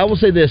this.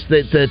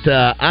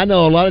 That I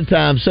know a lot of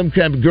times some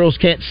kind of girls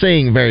can't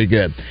sing very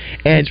good,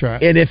 and that's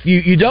right. And if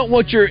you don't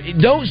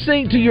don't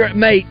sing to your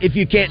mate if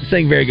you can't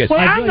sing very good. Well,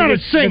 I'm not a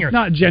singer. It's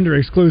not gender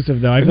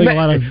exclusive though. I think a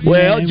lot of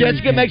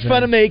Jessica makes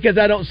fun of me because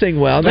I don't sing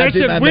well.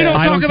 Listen, we don't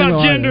talk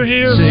about gender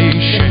here.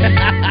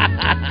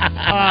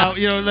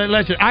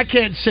 Listen, I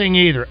can't sing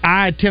either.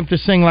 I attempt to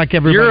sing like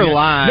everybody. You're else.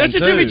 lying.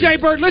 Listen to me, Jay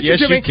Bird. Listen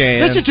to me. You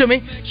can. Listen to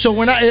me. So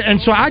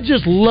I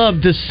just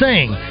love to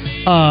sing,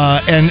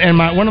 and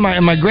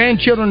my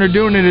grandchildren are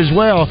doing it as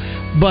well.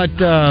 But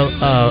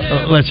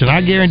listen,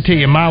 I guarantee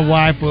you, my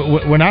wife,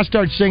 when I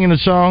start singing a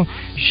song,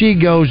 she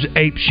goes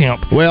ape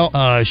shimp. Well,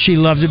 she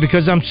loves it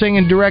because I'm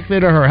singing directly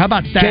to her. How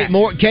about that?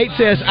 Kate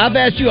says, I've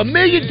asked you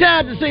 1,000,000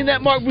 times to sing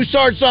that Mark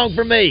Broussard song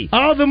for me.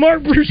 Oh, the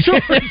Mark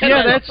Broussard.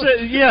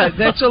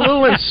 That's a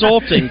little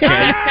insulting,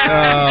 Kate.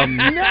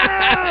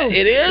 No,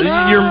 it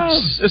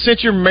is.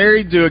 Since you're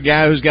married to a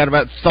guy who's got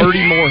about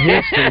 30 more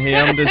hits than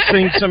him, to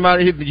sing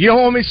somebody, you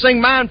don't want me to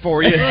sing mine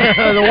for you.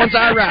 The ones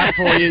I write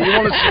for you. You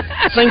want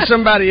to sing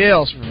somebody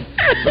else from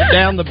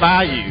down the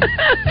bayou.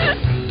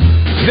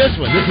 This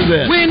is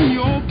it. When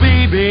your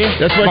baby.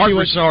 That's what Mark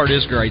Broussard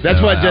is great. That's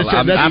though. what Jessica.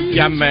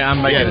 I'm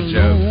making a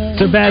joke.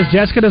 So Baz,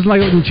 Jessica doesn't like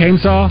a little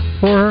chainsaw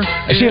for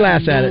her. She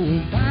laughs at it.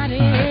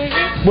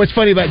 What's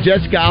funny about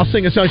Jessica? I'll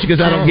sing a song. She goes,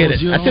 I don't get it.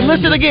 I said,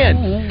 listen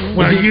again.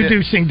 Well, you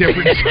do sing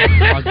different.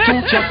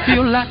 Don't you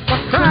feel like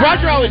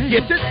Roger always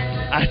gets it.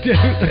 I do.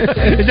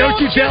 Don't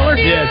you tell her?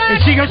 Yes.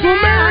 And she goes, well,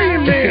 marry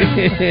him then.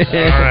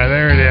 All right,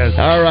 there it is.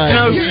 All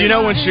right. You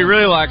know when she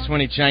really likes when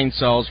he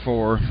chainsaws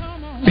for her.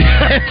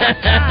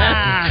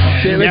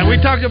 Yeah, we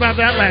talked about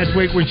that last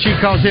week when she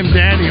calls him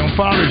daddy on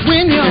Father's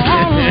Day.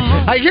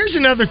 Hey, here's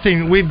another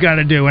thing that we've got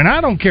to do, and I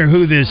don't care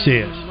who this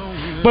is,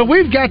 but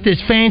we've got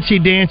this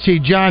fancy-dancy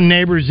John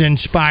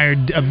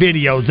Neighbors-inspired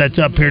video that's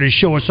up here to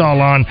show us all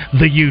on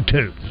the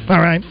YouTube. All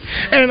right?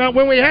 And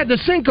when we had the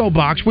Cinco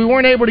box, we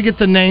weren't able to get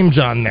the names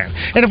on there.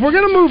 And if we're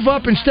going to move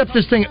up and step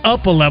this thing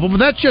up a level, but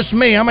that's just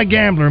me. I'm a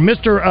gambler,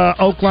 Mr.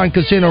 Oakland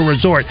Casino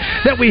Resort,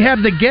 that we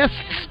have the guests'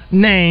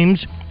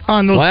 names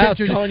on those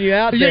pictures. Wow, calling you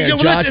out there,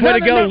 Josh. Way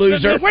to go,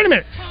 loser. Wait a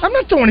minute. I'm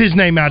not throwing his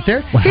name out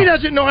there. Wow. He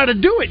doesn't know how to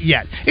do it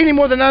yet, any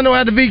more than I know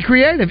how to be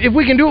creative. If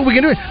we can do it, we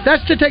can do it.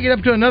 That's to take it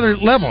up to another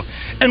level.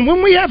 And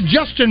when we have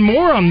Justin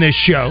Moore on this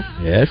show,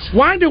 yes,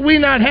 why do we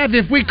not have,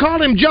 if we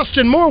call him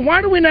Justin Moore, why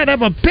do we not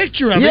have a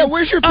picture of him? Yeah,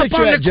 where's your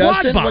picture at,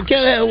 Justin? Well,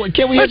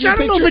 can we have your picture? I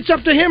don't know if it's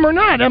up to him or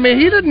not. I mean,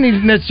 he didn't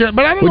even necessarily,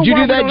 but I don't know. Would you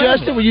do that,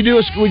 Justin? Would you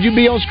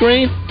be on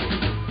screen?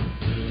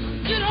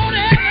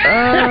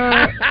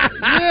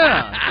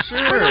 Yeah,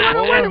 sure.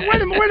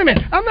 Wait a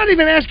minute. I'm not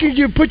even asking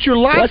you to put your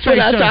live face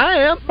on. I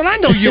am. But I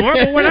know you are.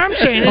 But what I'm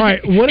saying is, all right,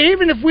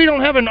 even if we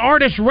don't have an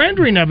artist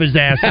rendering of his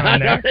ass on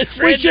there,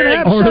 we should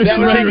have something.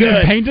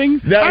 Artist painting?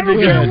 I don't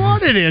care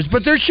what it is,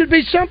 but there should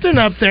be something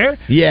up there.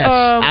 Yes,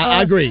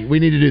 I agree. We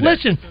need to do that.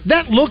 Listen,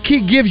 that look he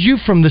gives you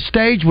from the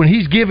stage when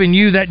he's giving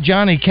you that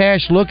Johnny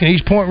Cash look and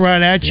he's pointing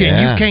right at you and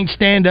you can't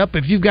stand up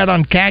if you've got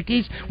on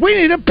khakis, we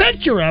need a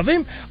picture of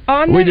him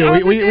on we the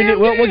do.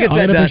 We'll get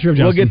that done.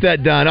 We'll get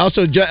that done.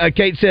 Also,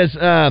 Kate says,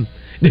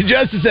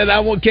 Justin said, I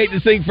want Kate to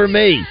sing for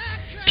me.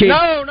 Kate. No,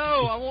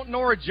 I want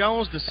Nora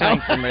Jones to sing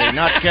for me,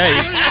 not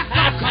Kate.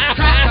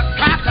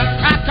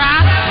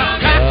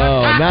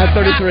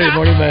 9:33,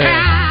 Morning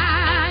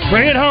Man.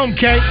 Bring it home,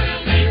 Kate.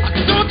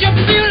 Don't you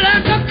feel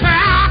like a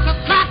cracker?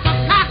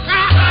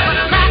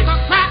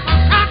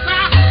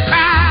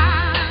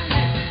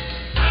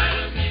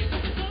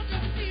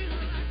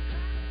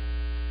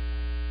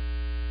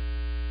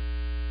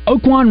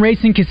 Oakwan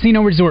Racing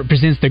Casino Resort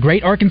presents the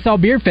Great Arkansas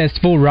Beer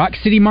Festival Rock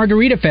City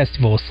Margarita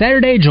Festival,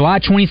 Saturday, July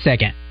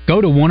 22nd. Go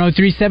to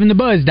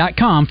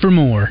 1037thebuzz.com for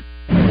more.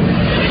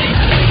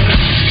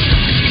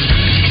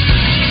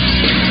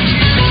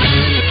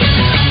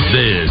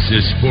 This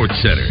is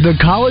SportsCenter. The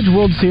College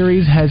World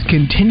Series has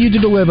continued to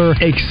deliver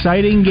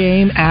exciting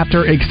game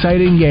after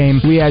exciting game.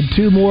 We had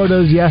two more of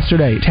those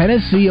yesterday.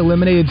 Tennessee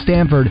eliminated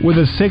Stanford with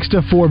a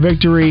 6-4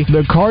 victory.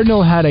 The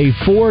Cardinal had a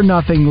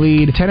 4-0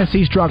 lead.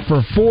 Tennessee struck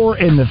for 4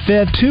 in the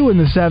 5th, 2 in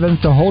the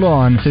 7th to hold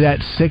on to that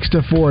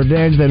 6-4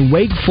 advantage. Then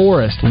Wake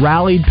Forest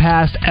rallied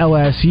past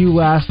LSU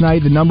last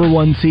night. The number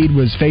 1 seed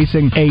was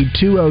facing a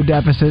 2-0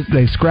 deficit.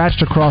 They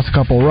scratched across a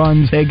couple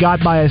runs. They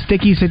got by a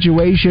sticky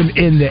situation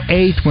in the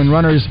 8th when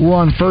runners were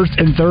on first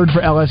and third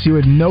for LSU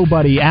with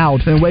nobody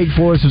out. Then Wake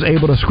Forest was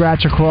able to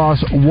scratch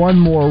across one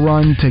more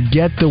run to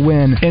get the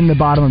win in the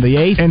bottom of the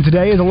 8th. And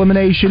today is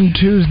Elimination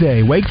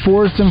Tuesday. Wake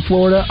Forest and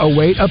Florida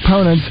await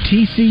opponents.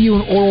 TCU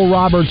and Oral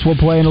Roberts will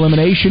play an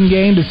elimination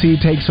game to see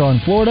who takes on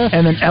Florida.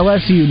 And then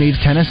LSU needs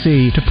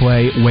Tennessee to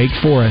play Wake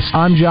Forest.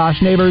 I'm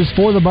Josh Neighbors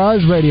for the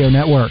Buzz Radio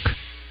Network.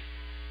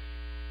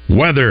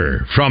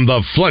 Weather from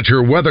the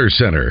Fletcher Weather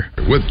Center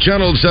with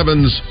Channel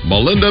 7's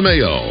Melinda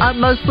Mayo. A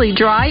mostly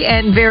dry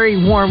and very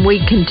warm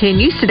week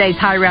continues. Today's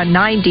high around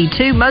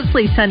 92.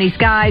 Mostly sunny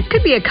skies.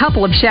 Could be a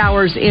couple of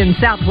showers in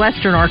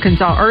southwestern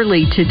Arkansas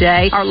early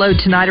today. Our low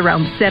tonight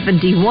around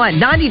 71.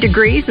 90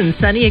 degrees and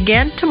sunny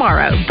again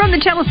tomorrow. From the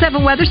Channel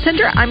 7 Weather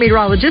Center, I'm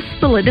meteorologist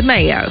Melinda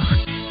Mayo.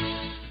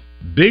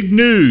 Big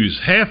news,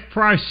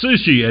 half-price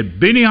sushi at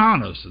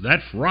Benihana's.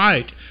 That's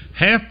right,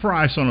 half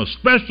price on a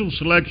special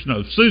selection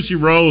of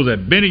sushi rolls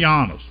at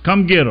Benihana's.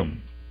 Come get them.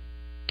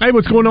 Hey,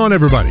 what's going on,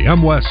 everybody?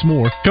 I'm Wes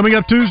Moore. Coming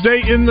up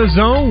Tuesday in the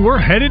Zone, we're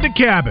headed to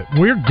Cabot.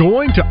 We're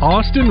going to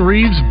Austin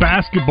Reeves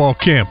basketball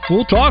camp.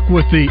 We'll talk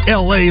with the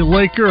L.A.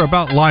 Laker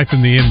about life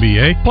in the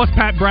NBA. Plus,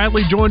 Pat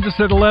Bradley joins us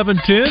at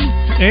 11:10,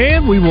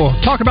 and we will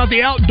talk about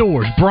the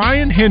outdoors.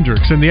 Brian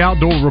Hendricks and the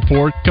Outdoor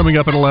Report coming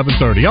up at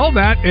 11:30. All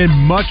that and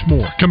much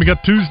more coming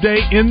up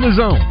Tuesday in the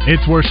Zone.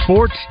 It's where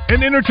sports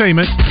and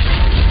entertainment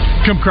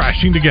come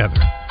crashing together.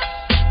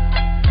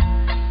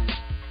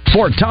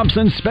 Fort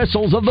Thompson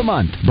Specials of the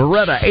Month.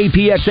 Beretta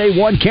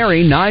APXA1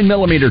 Carry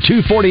 9mm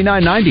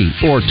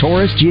 $249.90 or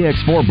Taurus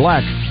GX4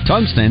 Black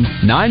Tungsten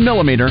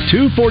 9mm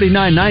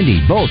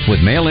 $249.90, both with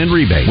mail-in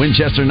rebate.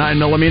 Winchester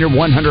 9mm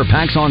 100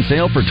 packs on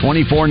sale for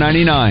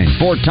 $24.99.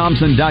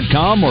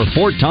 FortThompson.com or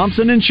Fort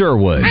Thompson in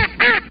Sherwood.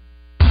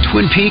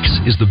 Twin Peaks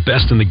is the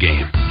best in the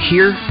game.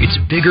 Here, it's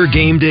bigger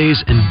game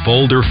days and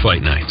bolder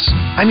fight nights.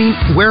 I mean,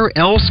 where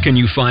else can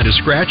you find a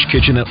scratch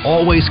kitchen that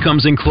always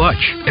comes in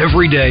clutch?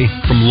 Every day,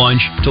 from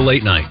lunch to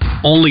late night.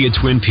 Only at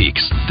Twin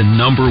Peaks, the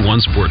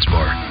 #1 sports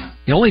bar.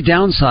 The only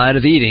downside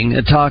of eating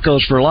at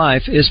Tacos for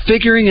Life is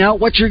figuring out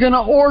what you're going to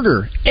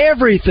order.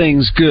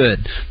 Everything's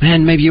good.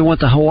 Man, maybe you want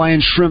the Hawaiian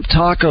shrimp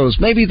tacos,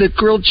 maybe the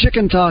grilled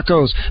chicken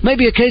tacos,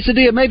 maybe a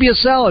quesadilla, maybe a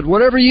salad.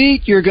 Whatever you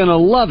eat, you're going to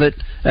love it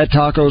at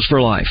Tacos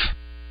for Life.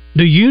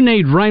 Do you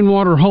need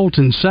Rainwater Holt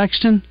and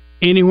Sexton?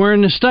 Anywhere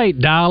in the state,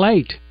 dial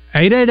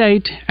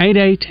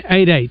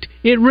 888-8888.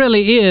 It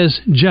really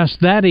is just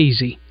that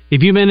easy.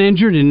 If you've been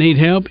injured and need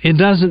help, it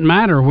doesn't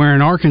matter where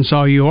in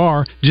Arkansas you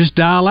are. Just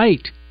dial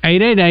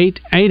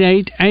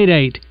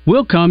 888-8888.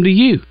 We'll come to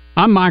you.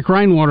 I'm Mike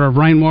Rainwater of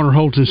Rainwater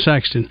Holt and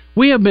Sexton.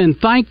 We have been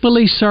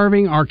thankfully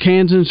serving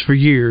Arkansans for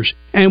years,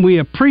 and we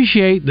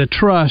appreciate the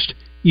trust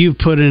you've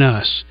put in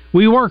us.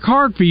 We work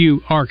hard for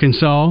you,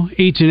 Arkansas,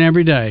 each and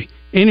every day.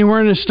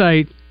 Anywhere in the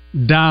state,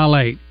 dial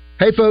 8.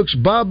 Hey folks,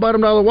 Bob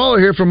Bottom Dollar Waller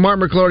here from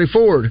Martin McClarty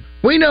Ford.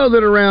 We know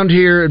that around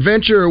here,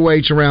 adventure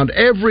awaits around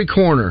every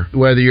corner.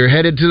 Whether you're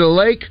headed to the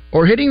lake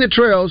or hitting the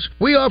trails,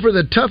 we offer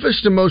the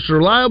toughest and most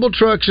reliable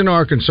trucks in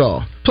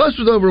Arkansas. Plus,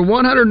 with over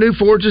 100 new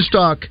Fords in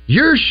stock,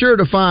 you're sure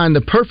to find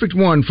the perfect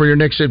one for your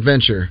next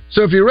adventure.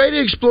 So if you're ready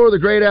to explore the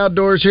great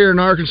outdoors here in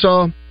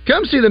Arkansas,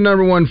 come see the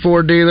 #1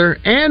 Ford dealer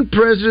and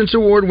President's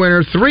Award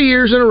winner 3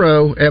 years in a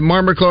row at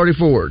Martin McClarty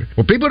Ford.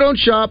 Where people don't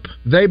shop,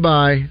 they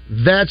buy.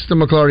 That's the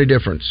McClarty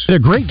difference. A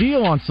great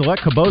deal on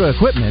select Kubota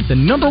equipment, the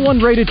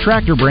 #1 rated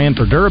tractor brand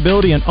for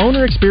durability and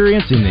owner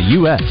experience in the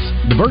U.S.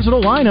 The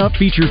versatile lineup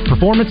features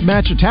performance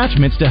match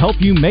attachments to help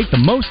you make the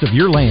most of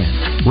your land.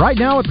 Right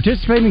now at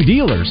participating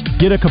dealers,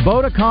 get a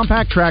Kubota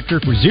compact tractor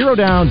for 0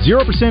 down,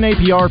 0%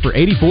 APR for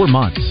 84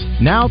 months.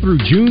 Now through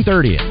June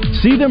 30th.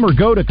 See them or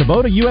go to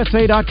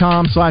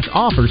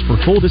KubotaUSA.com/offers for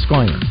full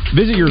disclaimer.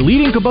 Visit your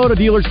leading Kubota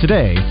dealers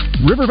today.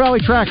 River Valley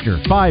Tractor,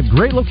 5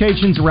 great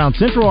locations around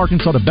Central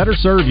Arkansas to better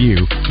serve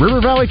you.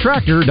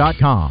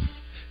 RiverValleyTractor.com.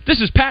 This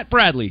is Pat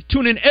Bradley.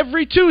 Tune in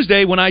every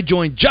Tuesday when I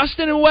join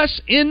Justin and Wes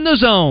in the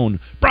Zone.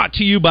 Brought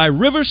to you by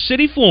River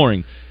City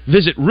Flooring.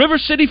 Visit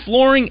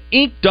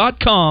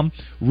RiverCityFlooringInc.com,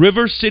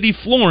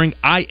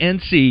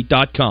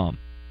 RiverCityFlooringInc.com.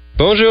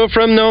 Bonjour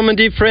from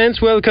Normandy,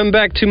 France. Welcome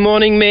back to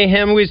Morning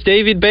Mayhem with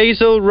David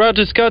Basil,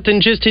 Roger Scott,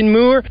 and Justin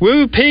Moore.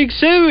 Woo Pig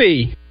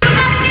Suey!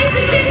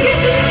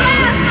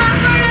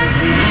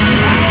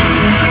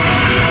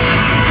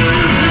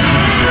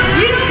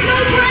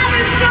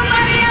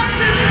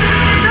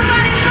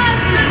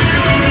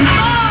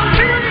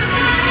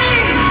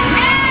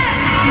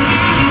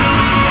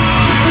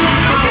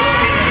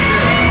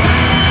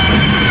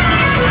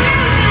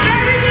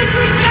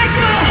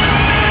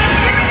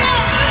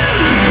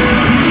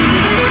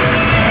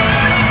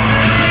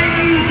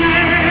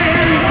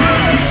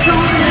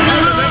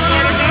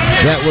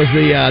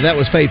 That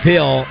was Faith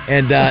Hill,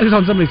 and it was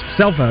on somebody's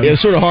cell phone. It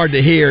was sort of hard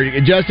to hear.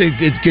 Justin,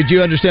 could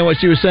you understand what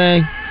she was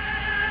saying?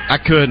 I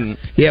couldn't.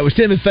 Yeah, it was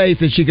Tim and Faith,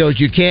 and she goes,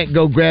 "You can't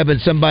go grabbing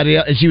somebody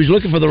else." And she was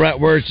looking for the right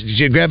words. She's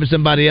grabbing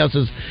somebody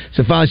else's.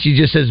 So finally, she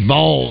just says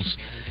balls.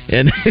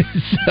 And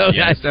so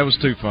yes, that was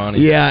too funny.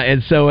 Yeah,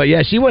 and so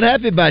she wasn't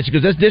happy about it. She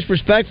goes, "That's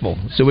disrespectful."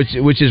 So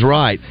which is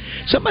right.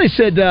 Somebody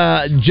said,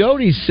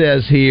 Jody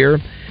says here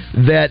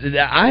that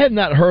I have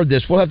not heard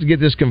this. We'll have to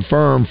get this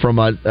confirmed from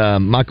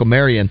Michael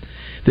Marion.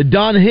 That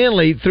Don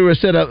Henley threw a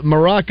set of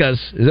maracas.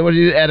 Is that what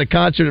he did at a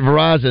concert at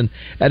Verizon?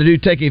 Had a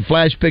dude taking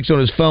flash pics on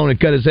his phone and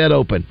cut his head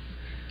open.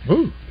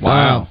 Ooh,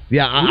 wow!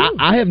 Yeah,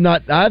 I have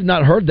not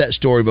heard that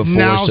story before.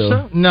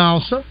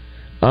 No, sir.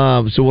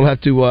 So we'll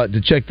have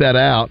to check that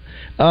out.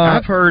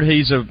 I've heard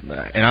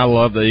and I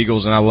love the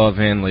Eagles and I love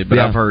Henley, but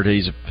I've heard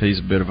he's a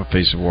bit of a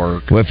piece of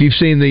work. Well, if you've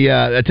seen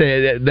I tell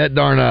you, that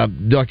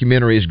darn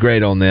documentary is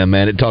great on them,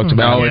 man. It talks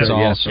about it's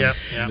awesome. Yep.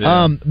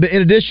 But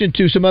in addition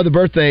to some other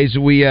birthdays,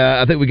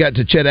 I think we got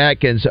to Chet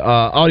Atkins,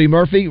 Audie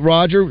Murphy,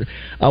 Roger, one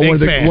of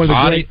the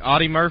great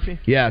Audie Murphy.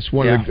 Yes,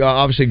 one of the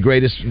obviously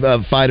greatest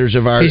fighters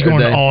of our. He's going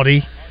day. to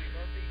Audie.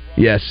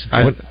 Yes.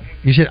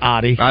 You said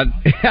Audie. Oh,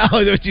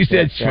 what you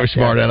said.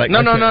 Smart. I like.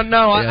 No.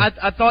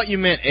 I thought you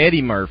meant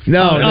Eddie Murphy.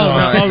 No.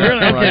 Oh,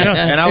 really? Okay, no.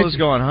 And I was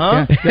going,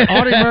 huh? Yeah.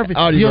 Audie Murphy.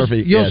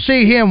 Murphy. You'll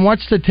see him.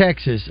 What's the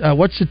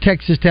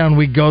Texas town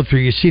we go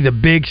through? You see the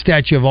big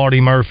statue of Audie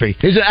Murphy.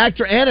 He's an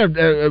actor and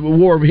a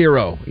war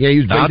hero. Yeah,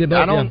 he was. I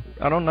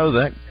don't know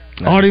that.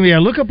 No. Audie,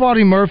 look up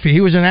Audie Murphy.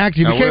 He was an actor.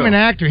 He became an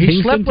actor.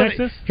 He slept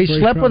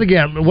with a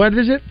gal. What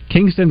is it?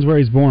 Kingston's where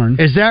he's born.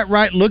 Is that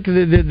right? Look,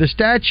 the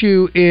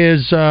statue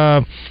is.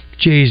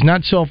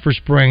 Not Sulphur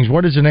Springs.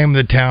 What is the name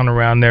of the town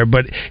around there?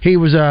 But he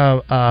was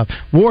a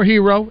war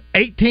hero,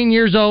 18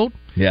 years old.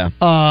 Yeah.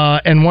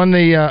 And won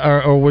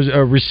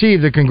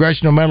received the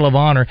Congressional Medal of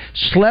Honor.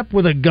 Slept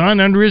with a gun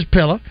under his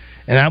pillow,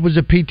 and that was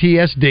a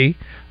PTSD.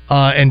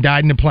 And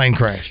died in a plane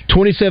crash.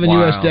 27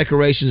 U.S.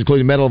 decorations,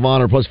 including Medal of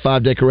Honor, plus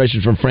 5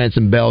 decorations from France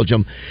and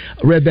Belgium.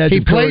 Red Badge. He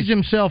plays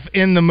himself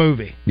in the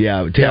movie.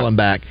 Yeah, tail him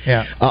back.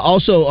 Yeah.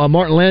 Also,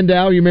 Martin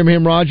Landau. You remember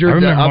him, Roger? I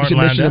remember obviously,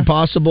 Martin Mission Landau.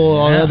 Impossible.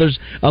 All the others.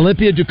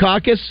 Olympia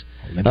Dukakis.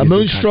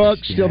 Moonstruck,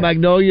 Still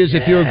Magnolias.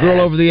 If you're a girl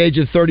over the age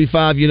of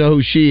 35, you know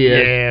who she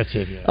is. Yes,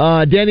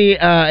 Danny.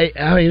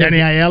 Danny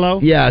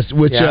Aiello. Yes,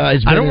 which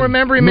is. I don't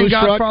remember him in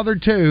Godfather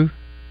 2.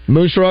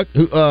 Moonstruck,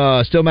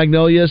 Still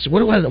Magnolias. What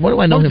do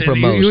I know him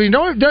from most? Wouldn't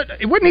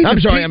he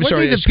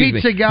the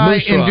pizza guy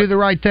in Do the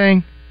Right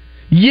Thing?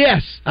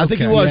 Yes, I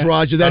think he was,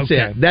 Roger. That's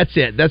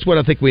it. That's what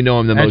I think we know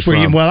him the most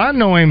from. Well, I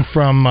know him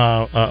from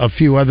a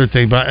few other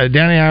things, but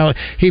Danny Aiello,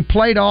 he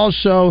played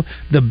also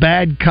the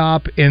bad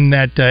cop in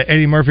that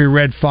Eddie Murphy,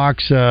 Red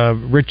Fox,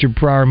 Richard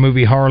Pryor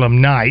movie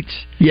Harlem Nights.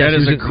 Yes, that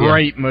is a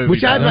great movie.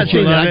 Which I have not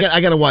seen.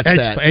 I got to watch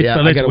that. I got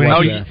to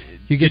watch that.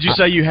 Did you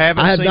say you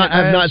haven't seen it?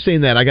 I have not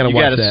seen that. I got to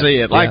watch that. You got to see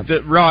it. Like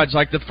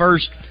the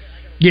first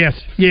Yes.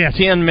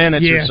 10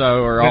 minutes or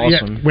so are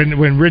awesome. Yeah.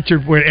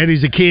 When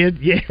Eddie's a kid,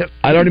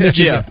 I already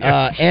mentioned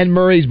Anne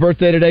Murray's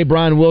birthday today.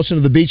 Brian Wilson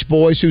of the Beach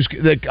Boys, who's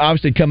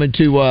obviously coming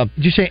to.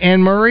 Did you say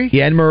Anne Murray?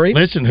 Yeah, Anne Murray.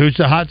 Listen, who's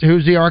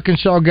the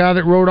Arkansas guy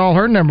that wrote all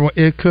her number one?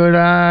 Could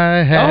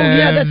I have? Oh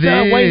yeah, that's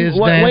Wayne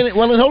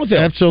Holyfield.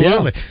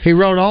 Absolutely, he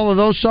wrote all of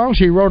those songs.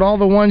 He wrote all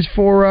the ones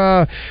for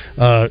I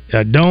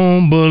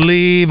Don't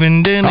Believe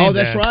in Dinner. Oh,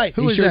 that's right.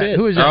 Who is that?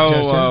 Who is that?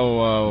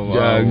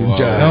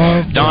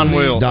 Don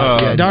Will.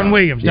 Don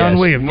Williams. Don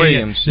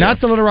Williams. Yeah. Not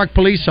the Little Rock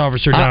police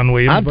officer, Don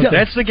Williams.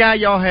 That's the guy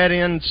y'all had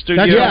in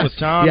studio with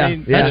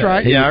Tommy. Yeah, that's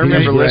right. Yeah, I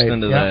remember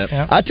listening to that.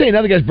 Yeah. I'll tell you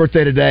another guy's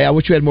birthday today. I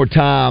wish we had more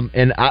time.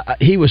 And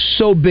he was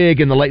so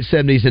big in the late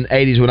 70s and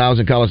 80s when I was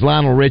in college.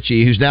 Lionel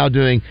Richie, who's now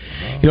doing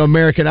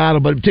American Idol.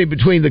 But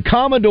between the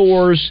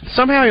Commodores...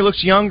 Somehow he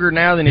looks younger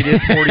now than he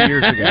did 40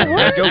 years ago.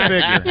 Go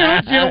figure.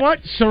 You know what?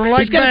 Sort of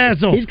like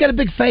Basil. He's got a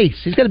big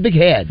face. He's got a big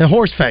head. A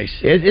horse face.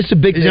 It's a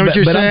big... Is that what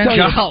you're saying?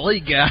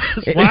 Golly, guys.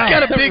 Wow. He's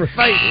got a big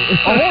face.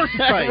 A horse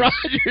face.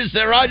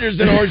 Rogers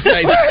said horse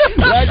face.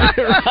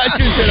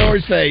 Rogers said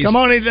horse face. Come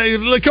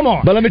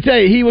on. But let me tell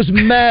you, he was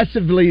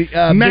massively big.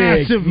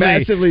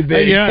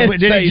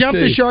 Did he jump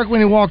the shark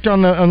when he walked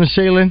on the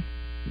ceiling?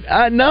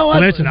 No.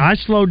 Listen, I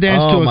slow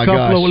danced to a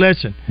couple of...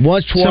 Listen.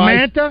 Once, twice.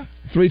 Samantha?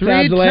 3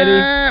 times the lady.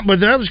 But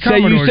that was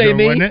Commodores,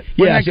 wasn't it?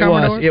 Yes,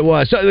 it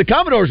was. So the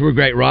Commodores were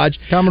great, Raj.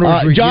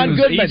 Commodores John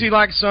Goodman. Easy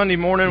like Sunday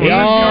morning.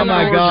 Oh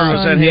my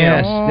God!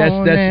 Yes, that's.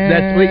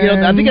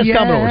 I think that's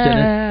Commodores, isn't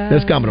it?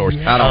 That's Commodores.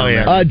 I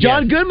don't know.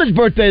 John Goodman's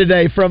birthday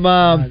today from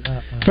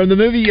the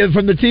movie,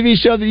 from the TV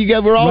show that you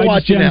guys were all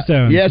watching.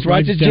 Yes,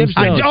 Righteous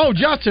Gemstones.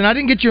 Justin, I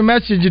didn't get your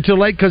message until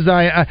late because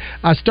I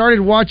started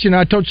watching.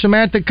 I told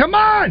Samantha, "Come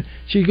on."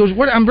 She goes,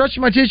 "What?" I'm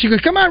brushing my teeth. She goes,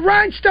 "Come on,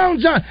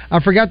 Rhinestones on." I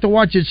forgot to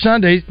watch it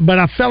Sunday, but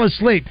I fell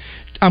asleep.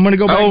 I'm going to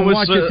go back and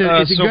watch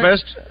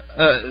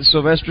it.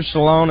 Sylvester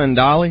Stallone and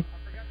Dolly.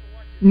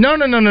 No.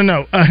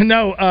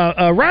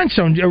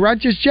 Rhinestone,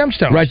 Righteous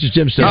Gemstone. Righteous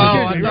Gemstone.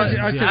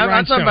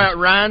 I'm talking about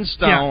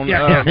Rhinestone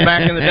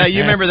back in the day.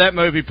 You remember that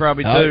movie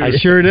probably too. I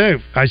sure do.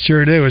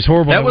 It's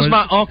horrible. That was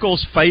my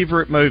uncle's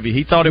favorite movie.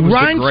 He thought it was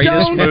the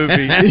greatest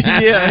movie.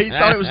 Yeah, he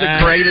thought it was the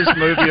greatest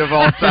movie of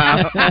all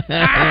time.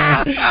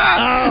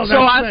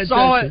 So I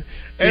saw it.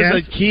 As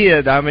a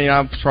kid, I mean, I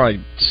was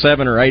probably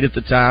 7 or 8 at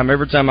the time.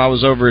 Every time I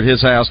was over at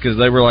his house, because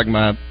they were like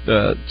my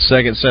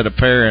second set of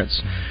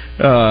parents,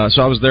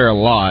 so I was there a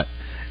lot.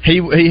 he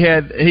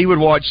would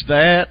watch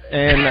that,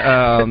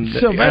 and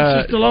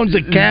Sylvester Stallone's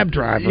a cab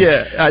driver.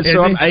 Yeah,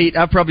 so I'm 8.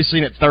 I've probably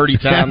seen it 30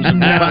 times by the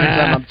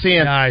time I'm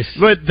 10. Nice.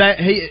 But that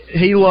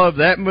he loved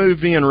that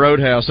movie and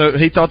Roadhouse. So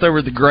he thought they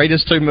were the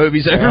greatest 2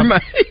 movies ever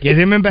made. Get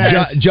him in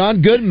back.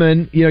 John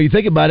Goodman, you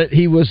think about it,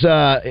 he was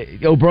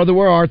Oh Brother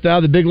Where Art Thou,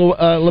 the Big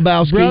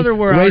Lebowski. Brother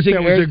Where Art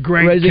Thou was a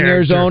great Raising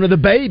character. Arizona, the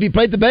Babe. He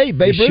played the Babe.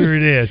 Babe Ruth. Sure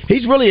did.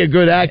 He's really a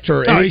good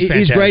actor. Oh, he's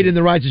fantastic. great in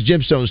The Righteous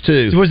Gemstones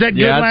too. Was that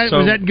good?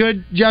 Was that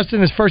good,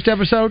 Justin? His first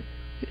episode?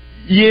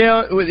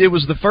 Yeah, it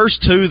was the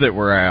first 2 that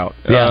were out.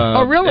 Yeah.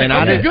 Oh, really? And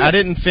Okay, I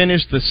didn't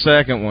finish the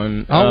second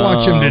one. I'll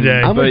watch them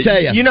today. I'm gonna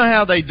tell you. You know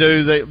how they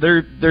do?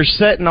 They're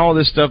setting all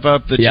this stuff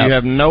up that you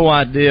have no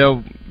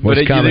idea.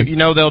 What's coming. You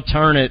know they'll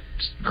turn it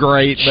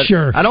great. But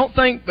sure. I don't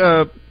think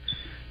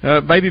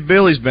Baby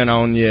Billy's been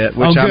on yet.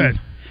 Which good.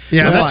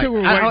 Yeah, I'm that's like, who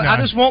we're waiting on.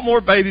 I just want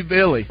more Baby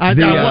Billy. I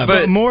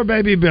want more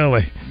Baby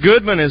Billy.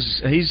 Goodman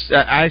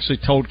I actually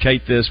told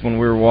Kate this when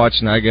we were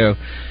watching. I go,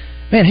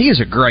 man, he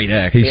is a great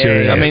actor. He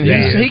sure is. I mean,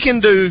 he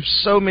can do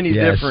so many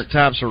different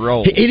types of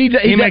roles.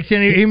 He makes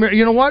any.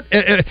 You know what?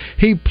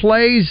 He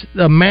plays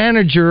the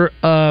manager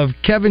of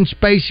Kevin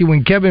Spacey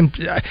when Kevin.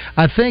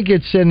 I think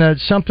it's in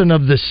something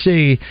of the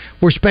Sea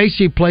where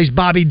Spacey plays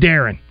Bobby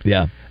Darin.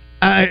 Yeah.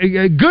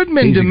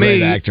 Goodman he's to a me,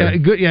 great actor.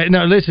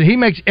 Listen, he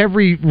makes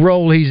every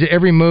role.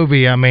 Every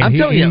movie. I mean,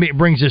 he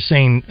brings the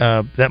scene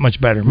that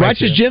much better.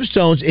 Righteous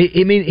Gemstones.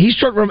 He's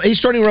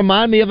starting to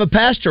remind me of a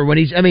pastor when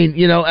he's.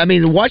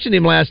 Watching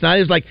him last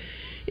night, it's like.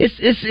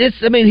 It's.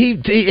 I mean,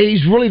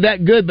 he's really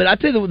that good. But I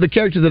tell you the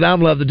character that I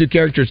love, the 2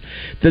 characters,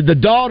 the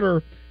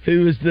daughter.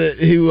 Who has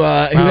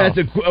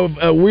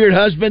a weird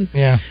husband?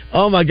 Yeah.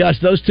 Oh my gosh,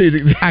 those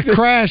 2. I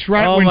crashed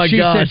when she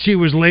said she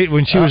was late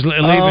when she was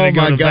leaving to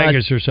go to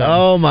Vegas or something.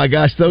 Oh my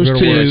gosh, those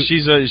 2.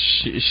 She's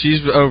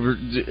over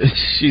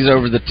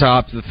the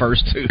top. The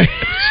first 2.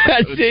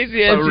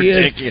 Yes, so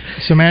ridiculous.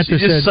 Samantha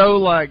she's just said, so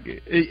like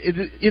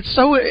it's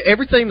so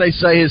everything they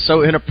say is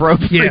so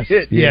inappropriate.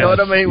 Yes. You know what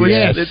I mean?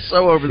 It's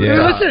so over the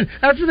top. Listen,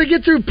 after they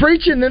get through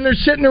preaching, then they're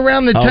sitting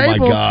around the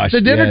table,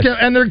 the dinner table,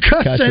 and they're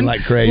cussing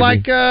like crazy,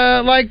 like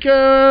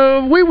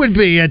we would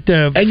be at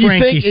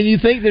Frankie's. You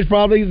think there's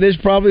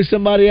probably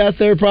somebody out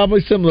there probably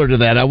similar to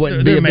that. I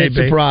wouldn't be a bit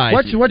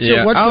surprised.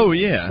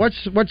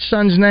 What's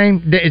son's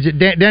name? Is it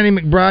Danny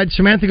McBride?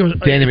 Samantha goes.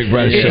 Danny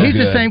McBride is so He's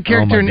good. the same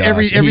character in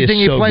everything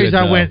he plays.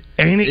 I went,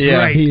 ain't it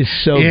great? He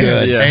is so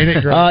good. Yeah. Ain't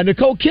it great?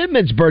 Nicole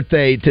Kidman's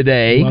birthday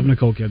today. Love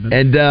Nicole Kidman.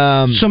 And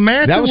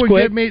Samantha that was would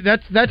quick. give me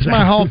that's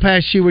my hall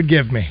pass. She would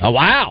give me. Oh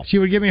wow! She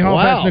would give me hall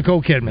pass.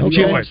 Nicole Kidman.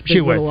 Okay.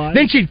 She would.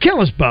 Then she'd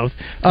kill us both.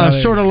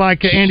 Sort of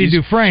like Andy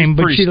Dufresne.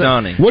 But pretty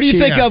stunning. What do you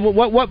think of?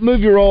 What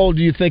movie role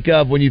do you think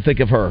of when you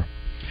think of her?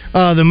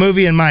 The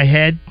movie in my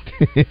head.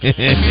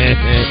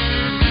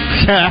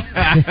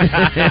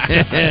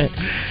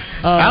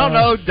 I don't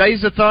know.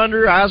 Days of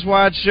Thunder, Eyes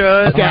Wide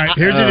Shut. Okay,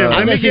 here's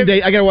the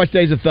deal. I gotta watch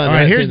Days of Thunder. All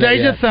right, here's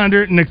Days of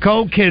Thunder.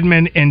 Nicole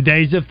Kidman in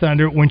Days of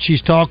Thunder when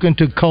she's talking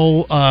to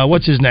Cole.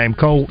 What's his name?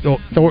 Cole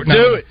Thornton.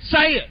 Do it.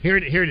 Say it. Here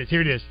it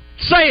is.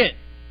 Say it.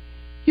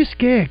 You're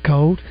scared,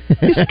 Cole.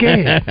 You're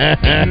scared.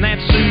 And that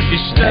Susie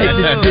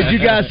stuff. Did you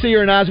guys see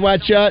her in Eyes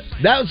Wide Shut?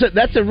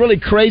 That's a really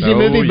crazy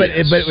movie,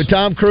 yes. but with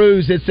Tom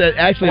Cruise, it's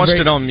actually watched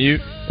it on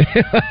mute.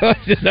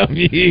 Watched it on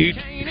mute.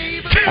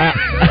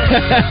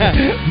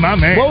 My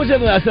man. What was the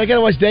other one? I said I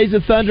gotta watch Days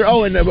of Thunder.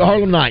 Oh, and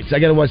Harlem Nights. I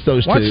gotta watch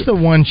those 2. What's the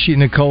one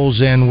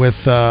Nicole's in with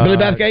Billy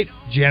Bathgate,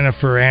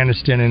 Jennifer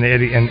Aniston, and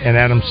Eddie and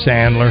Adam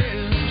Sandler?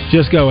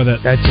 Just go with it.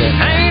 That's it.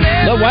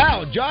 Oh,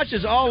 wow. Josh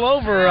is all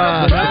over.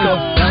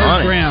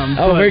 Graham.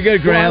 Oh, very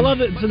good, Graham. Well, I love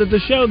it. So the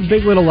show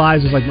Big Little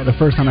Lies was like the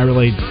first time I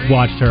really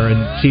watched her,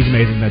 and she's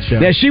amazing in that show.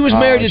 Yeah, she was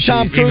married to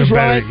Tom Cruise,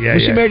 right? Yeah,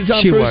 was she married to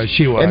Tom Cruise?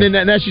 She was. And then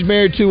now she's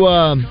married to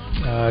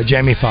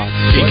Jamie Foxx.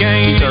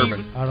 Keith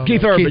Urban.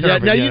 Keith Urban.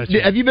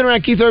 Have you been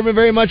around Keith Urban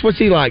very much? What's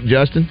he like,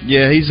 Justin?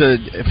 Yeah, he's a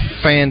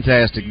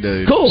fantastic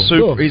dude.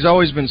 Cool. He's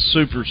always been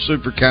super,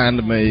 super kind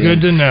to me.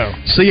 Good to know.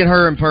 Seeing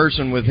her in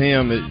person with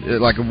him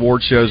at like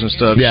award shows and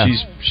stuff,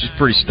 she's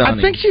pretty stunning.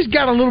 I think she's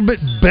got a little bit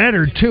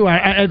better too.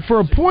 For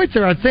a point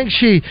there, I think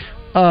she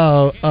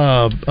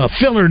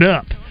fillered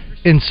up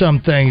in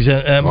some things.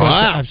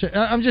 Wow.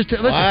 I'm just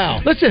listen.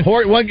 Wow. Listen.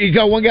 You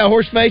got one guy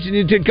horse face, and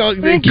you did call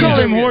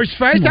him horse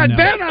face. I'd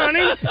bet on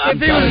him if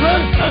he was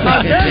running.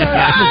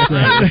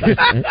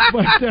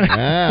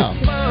 Wow.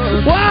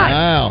 Why?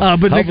 Wow.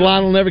 But Hope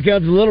Lionel never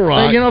comes to Little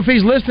Rock. If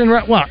he's listening,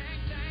 right? What?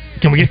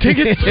 Can we get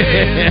tickets?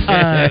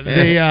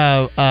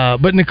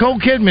 But Nicole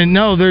Kidman,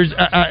 no, there's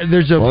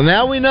a. Well,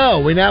 now we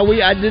know.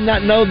 I did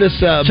not know this.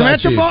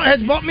 Samantha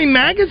has bought me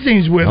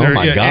magazines with her. Oh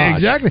my God!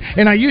 Exactly,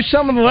 and I use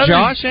some of the letters.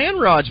 Josh and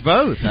Raj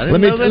both.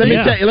 Let me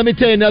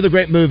tell you another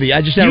great movie.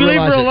 I just you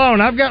leave her alone.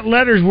 I've got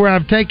letters where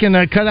I've taken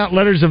cut out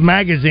letters of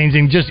magazines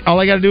and just all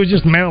I got to do is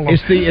just mail them.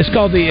 It's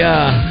called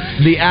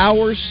the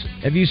Hours.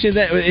 Have you seen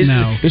that?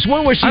 No. It's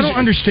one where I don't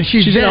understand.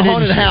 She's in dead, a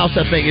haunted house.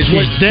 I think is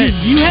what. Dead.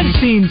 You have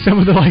seen some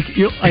of the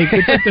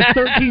it's like the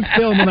 13th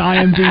film on the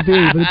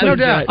IMDb. But it's no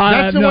doubt.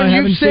 That's the one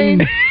you've seen.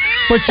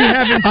 But you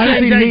haven't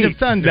seen Days of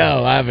Thunder.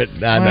 No, I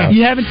haven't. I know.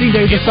 You haven't seen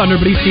Days of Thunder,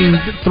 but he's seen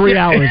 3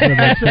 hours of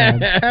that.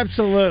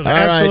 Absolutely. All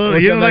right, Absolutely.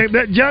 we'll You come know, back- like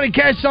that Johnny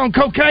Cash song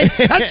Cocaine?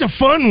 That's a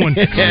fun one.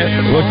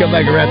 We'll come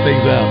back and wrap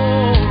things up.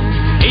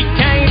 He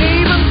can't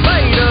even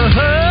bait a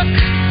hook.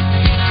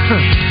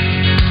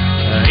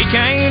 He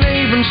can't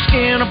even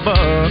skin a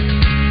buck.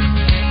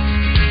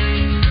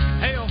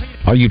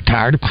 Are you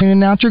tired of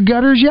cleaning out your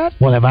gutters yet?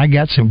 Well, have I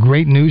got some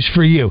great news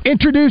for you.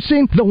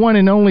 Introducing the one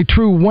and only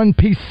true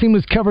one-piece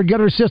seamless cover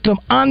gutter system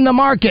on the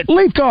market,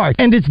 Leaf Guard,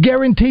 and it's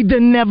guaranteed to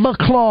never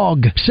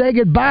clog. Say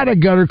goodbye to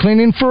gutter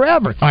cleaning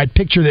forever. All right,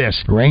 picture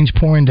this. Rain's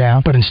pouring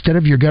down, but instead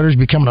of your gutters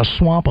becoming a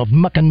swamp of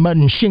muck and mud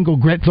and shingle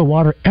grit, the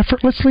water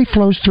effortlessly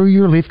flows through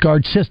your Leaf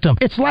Guard system.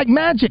 It's like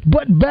magic,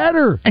 but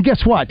better. And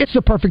guess what? It's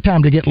the perfect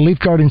time to get Leaf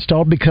Guard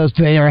installed because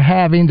they are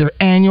having their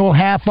annual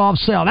half-off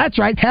sale. That's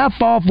right,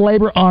 half-off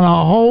labor on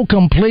a whole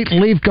complete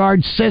Leaf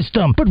Guard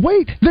system. But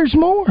wait, there's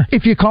more.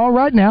 If you call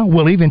right now,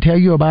 we'll even tell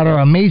you about our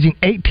amazing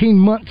 18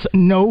 months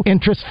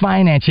no-interest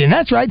financing.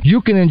 That's right,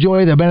 you can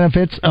enjoy the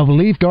benefits of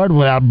Leaf Guard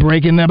without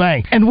breaking the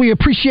bank. And we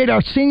appreciate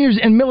our seniors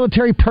and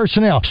military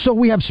personnel, so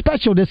we have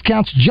special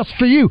discounts just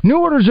for you. New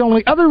orders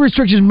only. Other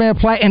restrictions may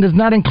apply and does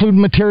not include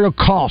material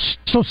costs.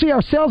 So see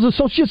our sales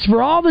associates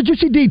for all the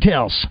juicy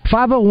details.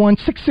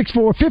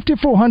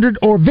 501-664-5400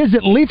 or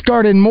visit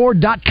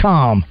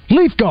LeafGuardandMore.com.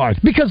 Leaf Guard,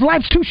 because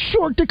life's too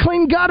short to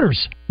clean gutters.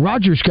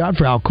 Roger Scott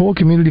for Alcoa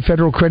Community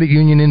Federal Credit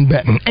Union in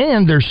Benton.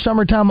 And their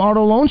summertime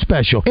auto loan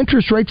special.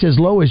 Interest rates as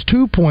low as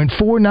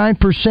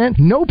 2.49%,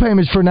 no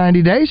payments for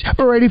 90 days,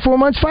 or 84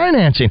 months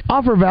financing.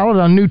 Offer valid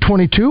on new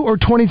 22 or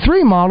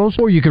 23 models,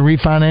 or you can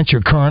refinance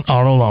your current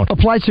auto loan.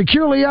 Apply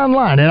securely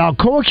online at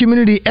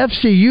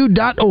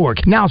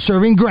AlcoaCommunityFCU.org. Now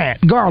serving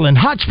Grant, Garland,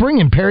 Hot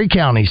Spring, and Perry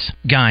counties.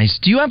 Guys,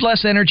 do you have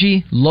less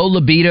energy, low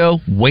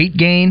libido, weight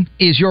gain?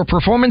 Is your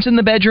performance in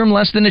the bedroom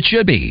less than it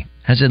should be?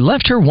 Has it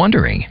left her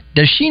wondering,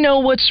 does she know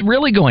what's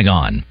really going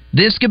on?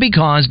 This could be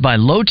caused by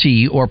low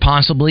T or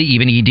possibly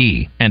even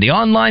ED, and the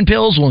online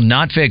pills will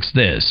not fix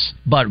this.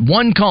 But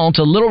one call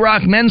to Little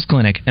Rock Men's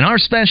Clinic, and our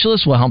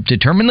specialists will help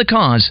determine the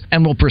cause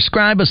and will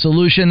prescribe a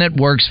solution that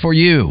works for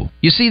you.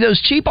 You see, those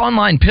cheap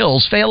online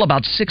pills fail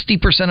about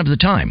 60% of the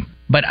time.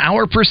 But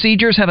our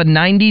procedures have a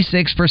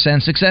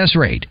 96% success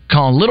rate.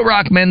 Call Little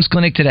Rock Men's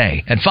Clinic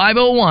today at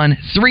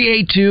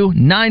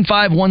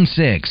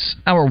 501-382-9516.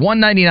 Our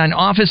 $199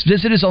 office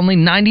visit is only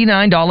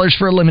 $99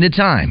 for a limited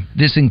time.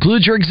 This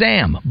includes your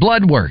exam,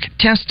 blood work,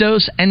 test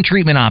dose, and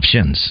treatment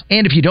options.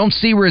 And if you don't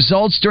see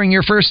results during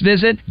your first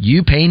visit,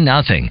 you pay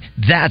nothing.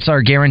 That's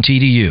our guarantee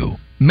to you.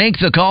 Make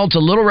the call to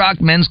Little Rock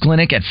Men's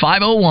Clinic at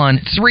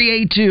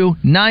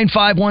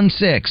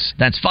 501-382-9516.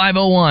 That's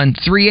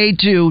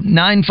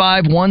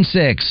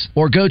 501-382-9516.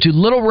 Or go to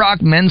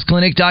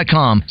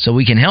littlerockmensclinic.com so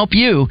we can help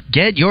you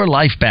get your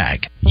life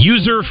back.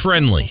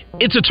 User-friendly.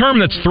 It's a term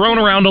that's thrown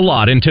around a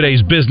lot in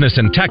today's business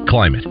and tech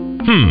climate.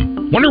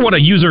 Wonder what a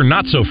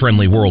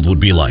user-not-so-friendly world would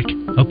be like.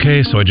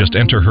 Okay, so I just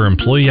enter her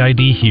employee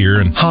ID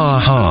here and...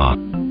 Ha.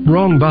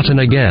 Wrong button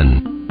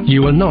again.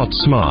 You are not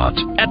smart.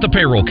 At the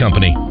Payroll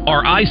Company,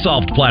 our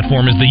iSolved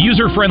platform is the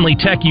user-friendly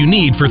tech you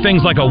need for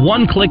things like a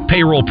one-click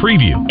payroll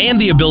preview and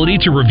the ability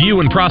to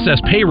review and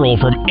process payroll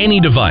from any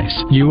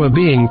device. You are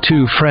being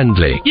too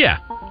friendly. Yeah,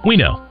 we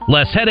know.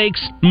 Less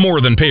headaches,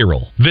 more than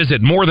payroll.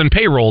 Visit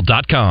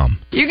morethanpayroll.com.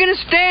 You're going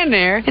to stand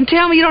there and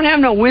tell me you don't have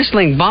no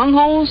whistling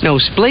bungholes, no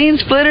spleen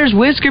splitters,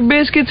 whisker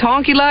biscuits,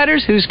 honky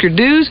lighters, Husker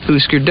do's,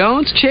 Husker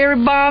don'ts, cherry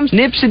bombs,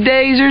 nipsy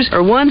daisers,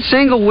 or one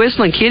single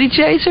whistling kitty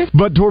chaser?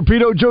 But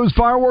Torpedo Joe's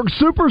Fireworks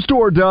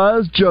Superstore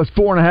does, just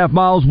 4.5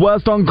 miles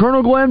west on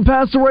Colonel Glenn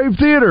past the Rave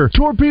Theater.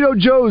 Torpedo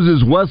Joe's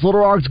is West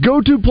Little Rock's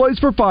go-to place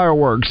for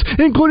fireworks,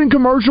 including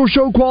commercial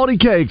show quality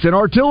cakes and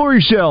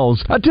artillery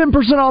shells. A 10%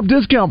 off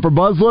discount for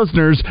Buzz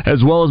listeners,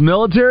 as well as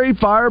military,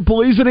 fire,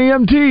 police, and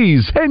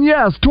EMTs. And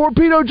yes,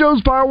 Torpedo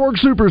Joe's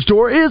Fireworks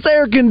Superstore is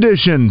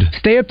air-conditioned.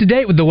 Stay up to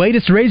date with the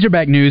latest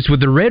Razorback news with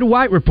the Red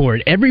White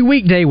Report every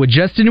weekday with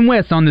Justin and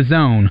Wes on The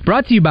Zone.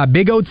 Brought to you by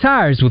Big O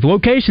Tires with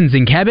locations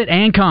in Cabot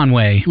and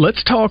Conway.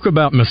 Let's talk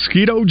about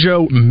Mosquito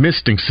Joe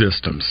misting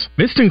systems.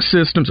 Misting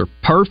systems are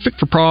perfect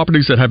for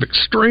properties that have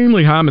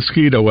extremely high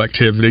mosquito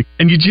activity,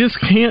 and you just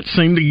can't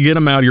seem to get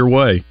them out of your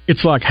way.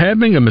 It's like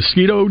having a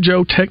Mosquito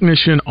Joe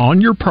technician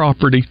on your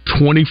property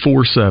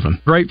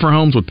 24/7. Great for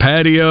homes with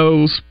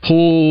patios,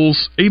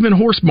 pools, even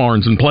horse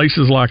barns and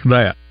places like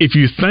that. If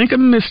you think a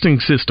misting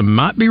system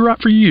might be right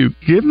for you,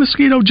 give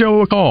Mosquito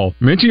Joe a call.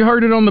 Mention you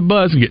heard it on the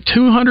Buzz and get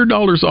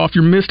 $200 off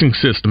your misting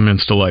system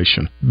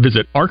installation.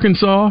 Visit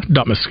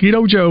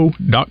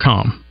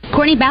arkansas.mosquitojoe.com.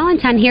 Courtney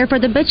Ballantyne here for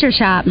the Butcher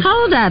Shop.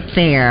 Hold up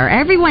there.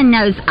 Everyone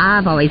knows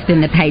I've always been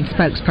the paid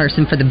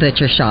spokesperson for the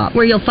Butcher Shop,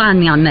 where you'll find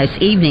me on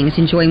most evenings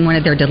enjoying one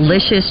of their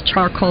delicious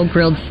charcoal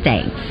grilled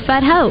steaks.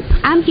 But Hope,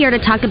 I'm here to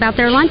talk about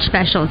their lunch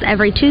specials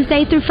every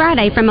Tuesday through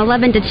Friday from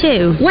 11 to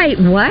 2. Wait,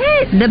 what?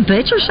 The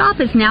Butcher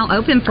Shop is now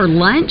open for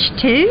lunch,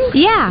 too?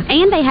 Yeah,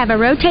 and they have a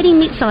rotating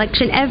meat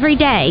selection every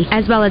day,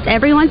 as well as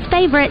everyone's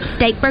favorite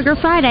Steak Burger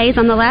Fridays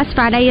on the last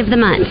Friday of the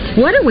month.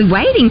 What are we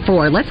waiting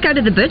for? Let's go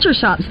to the Butcher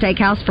Shop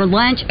Steakhouse for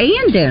lunch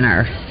and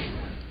dinner.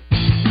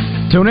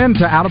 Tune in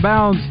to Out of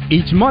Bounds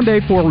each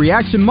Monday for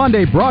Reaction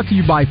Monday, brought to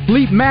you by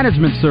Fleet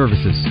Management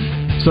Services.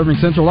 Serving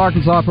Central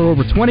Arkansas for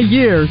over 20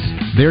 years,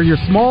 they're your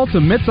small to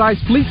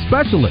mid-sized fleet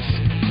specialists.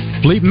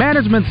 Fleet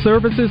Management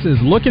Services is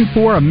looking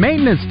for a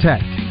maintenance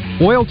tech.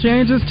 Oil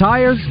changes,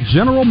 tires,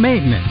 general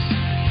maintenance.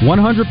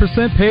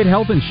 100% paid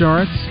health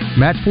insurance,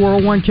 match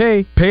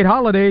 401k, paid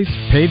holidays,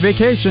 paid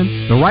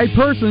vacation. The right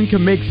person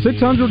can make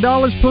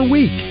 $600 per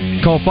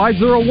week. Call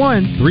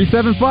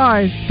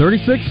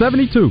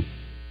 501-375-3672.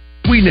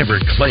 We never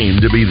claim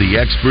to be the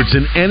experts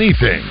in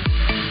anything.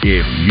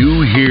 If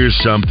you hear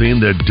something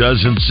that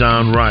doesn't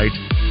sound right,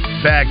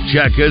 fact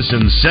check us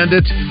and send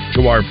it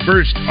to our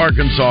First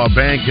Arkansas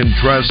Bank and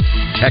Trust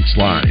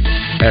text line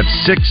at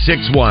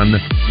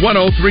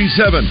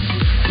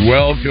 661-1037.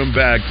 Welcome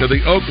back to the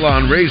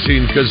Oaklawn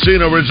Racing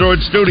Casino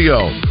Resort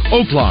Studio.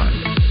 Oaklawn,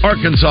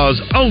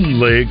 Arkansas's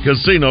only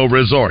casino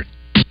resort.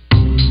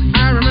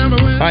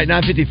 All right,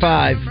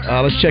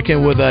 9:55. Let's check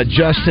in with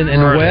Justin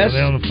and Wes. Are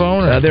they on the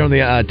phone? They're on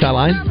the tie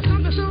line.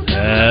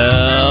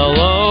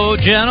 Hello,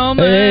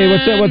 gentlemen. Hey,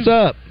 what's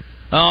up?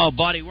 Oh,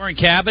 buddy, we're in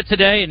Cabot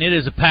today, and it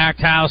is a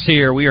packed house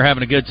here. We are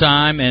having a good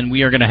time, and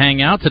we are going to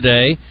hang out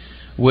today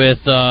with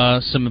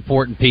some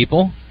important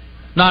people.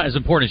 Not as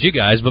important as you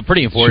guys, but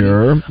pretty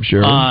important.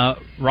 Sure.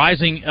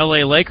 Rising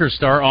L.A. Lakers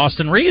star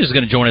Austin Reeves is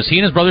going to join us. He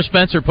and his brother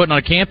Spencer are putting on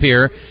a camp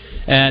here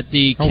at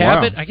the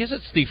Cabot. Wow. I guess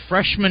it's the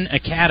Freshman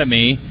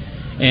Academy.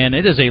 And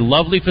it is a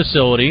lovely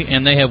facility,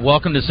 and they have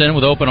welcomed us in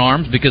with open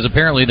arms because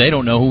apparently they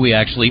don't know who we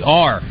actually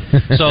are.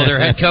 So their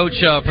head coach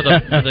for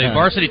the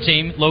varsity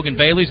team, Logan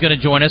Bailey, is going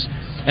to join us.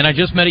 And I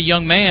just met a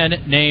young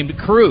man named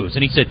Cruz,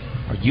 and he said,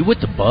 "Are you with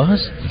the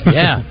Buzz?"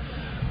 Yeah.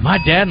 My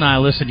dad and I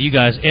listen to you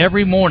guys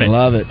every morning.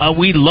 Love it.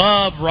 We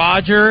love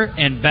Roger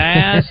and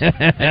Baz.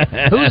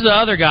 Who's the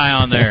other guy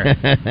on there?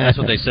 That's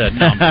what they said.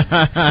 No.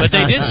 But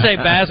they did say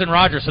Baz and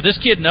Roger, so this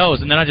kid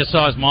knows. And then I just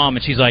saw his mom,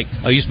 and she's like,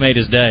 "Oh, you just made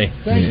his day."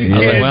 Thank you. I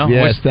was like, well,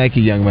 yes, thank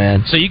you, young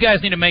man. So you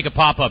guys need to make a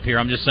pop-up here.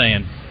 I'm just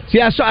saying.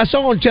 See, I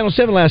saw on Channel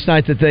 7 last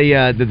night that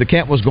that the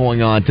camp was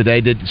going on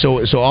today.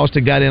 So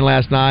Austin got in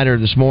last night or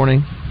this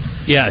morning?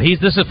 Yeah,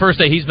 this is the first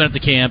day he's been at the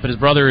camp, and his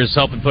brother is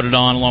helping put it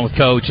on along with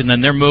Coach, and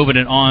then they're moving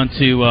it on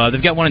to,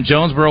 they've got one in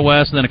Jonesboro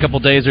West, and then a couple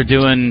of days they're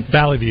doing...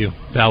 Valley View,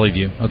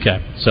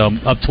 okay. So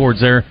up towards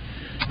there.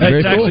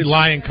 It's actually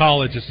Lyon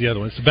College is the other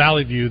one. It's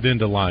Valley View, then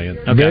to Lyon.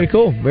 Okay. Very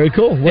cool.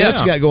 What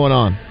else you got going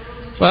on?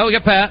 Well, we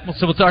got Pat,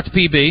 so we'll talk to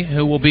PB,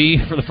 who will be,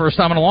 for the first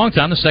time in a long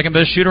time, the second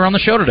best shooter on the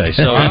show today.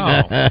 So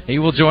he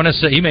will join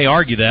us. He may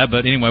argue that,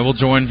 but anyway, he'll be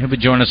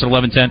joining us at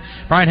 11:10.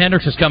 Brian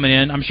Hendricks is coming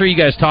in. I'm sure you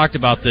guys talked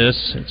about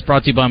this. It's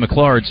brought to you by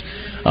McClard's.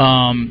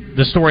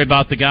 The story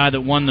about the guy that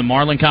won the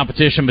Marlin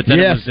competition, but then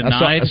it was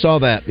denied. I saw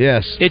that,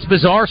 yes. It's a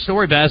bizarre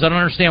story, Baz. I don't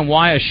understand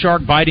why a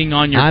shark biting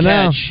on your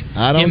catch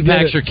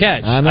impacts your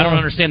catch. I don't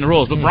understand the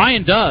rules, but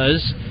Brian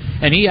does.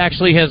 And he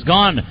actually has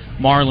gone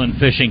marlin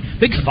fishing,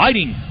 big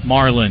fighting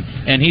marlin,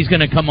 and he's going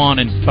to come on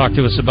and talk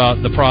to us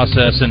about the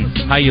process and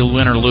how you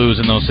win or lose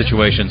in those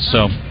situations.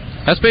 So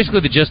that's basically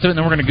the gist of it, and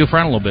then we're going to goof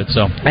around a little bit.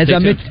 So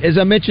as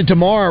I mentioned,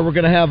 tomorrow we're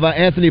going to have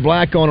Anthony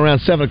Black on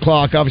around 7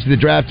 o'clock. Obviously,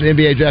 the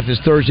NBA draft is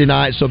Thursday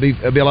night, so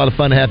it'll be a lot of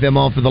fun to have him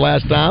on for the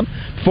last time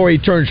before he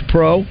turns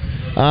pro.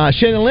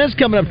 Shannon Lynn's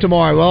coming up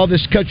tomorrow with all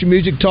this country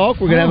music talk.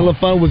 We're going to have a little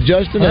fun with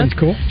Justin. That's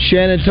cool.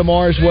 Shannon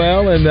tomorrow as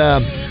well, and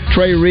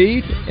Trey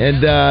Reed.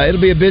 And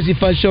it'll be a busy,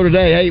 fun show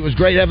today. Hey, it was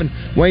great having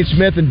Wayne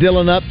Smith and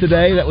Dylan up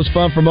today. That was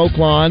fun from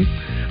Oaklawn.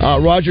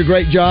 Roger,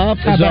 great job,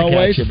 as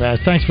always.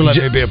 Thanks for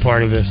letting me be a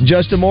part of this.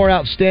 Justin Moore,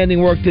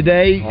 outstanding work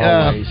today.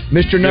 Always.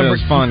 Mr. Number... It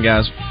was fun,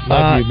 guys.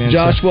 Love you, man,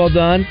 Josh, well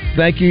done.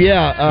 Thank you.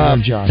 Yeah.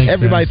 Josh.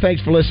 Everybody,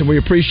 thanks for listening. We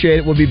appreciate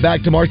it. We'll be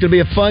back tomorrow. It's going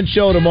to be a fun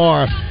show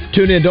tomorrow.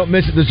 Tune in. Don't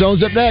miss it. The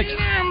Zone's up next.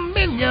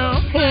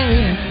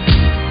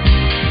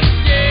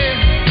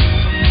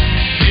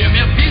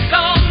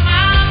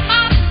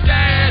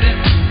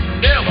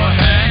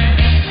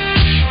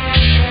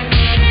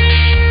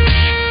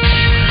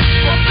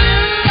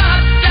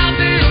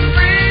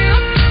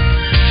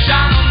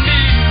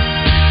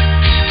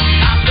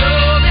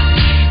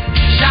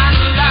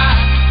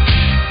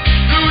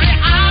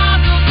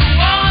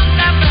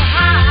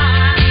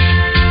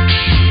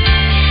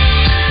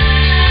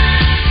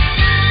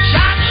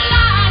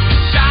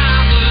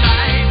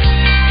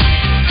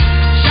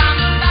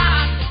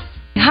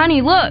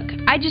 Honey, look,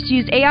 I just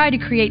used AI to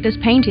create this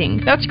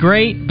painting. That's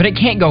great, but it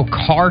can't go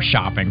car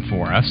shopping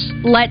for us.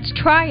 Let's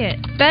try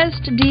it.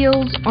 Best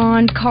deals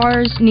on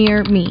cars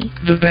near me.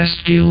 The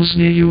best deals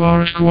near you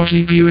are at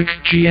Quadley Buick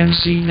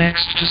GMC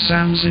next to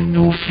Sam's in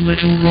North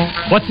Little Rock.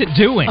 What's it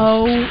doing?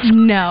 Oh,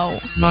 no.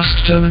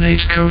 Must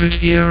terminate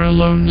COVID era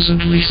loans and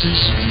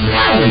leases.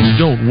 And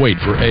don't wait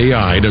for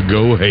AI to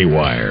go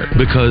haywire,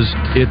 because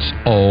it's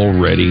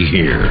already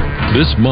here. This month.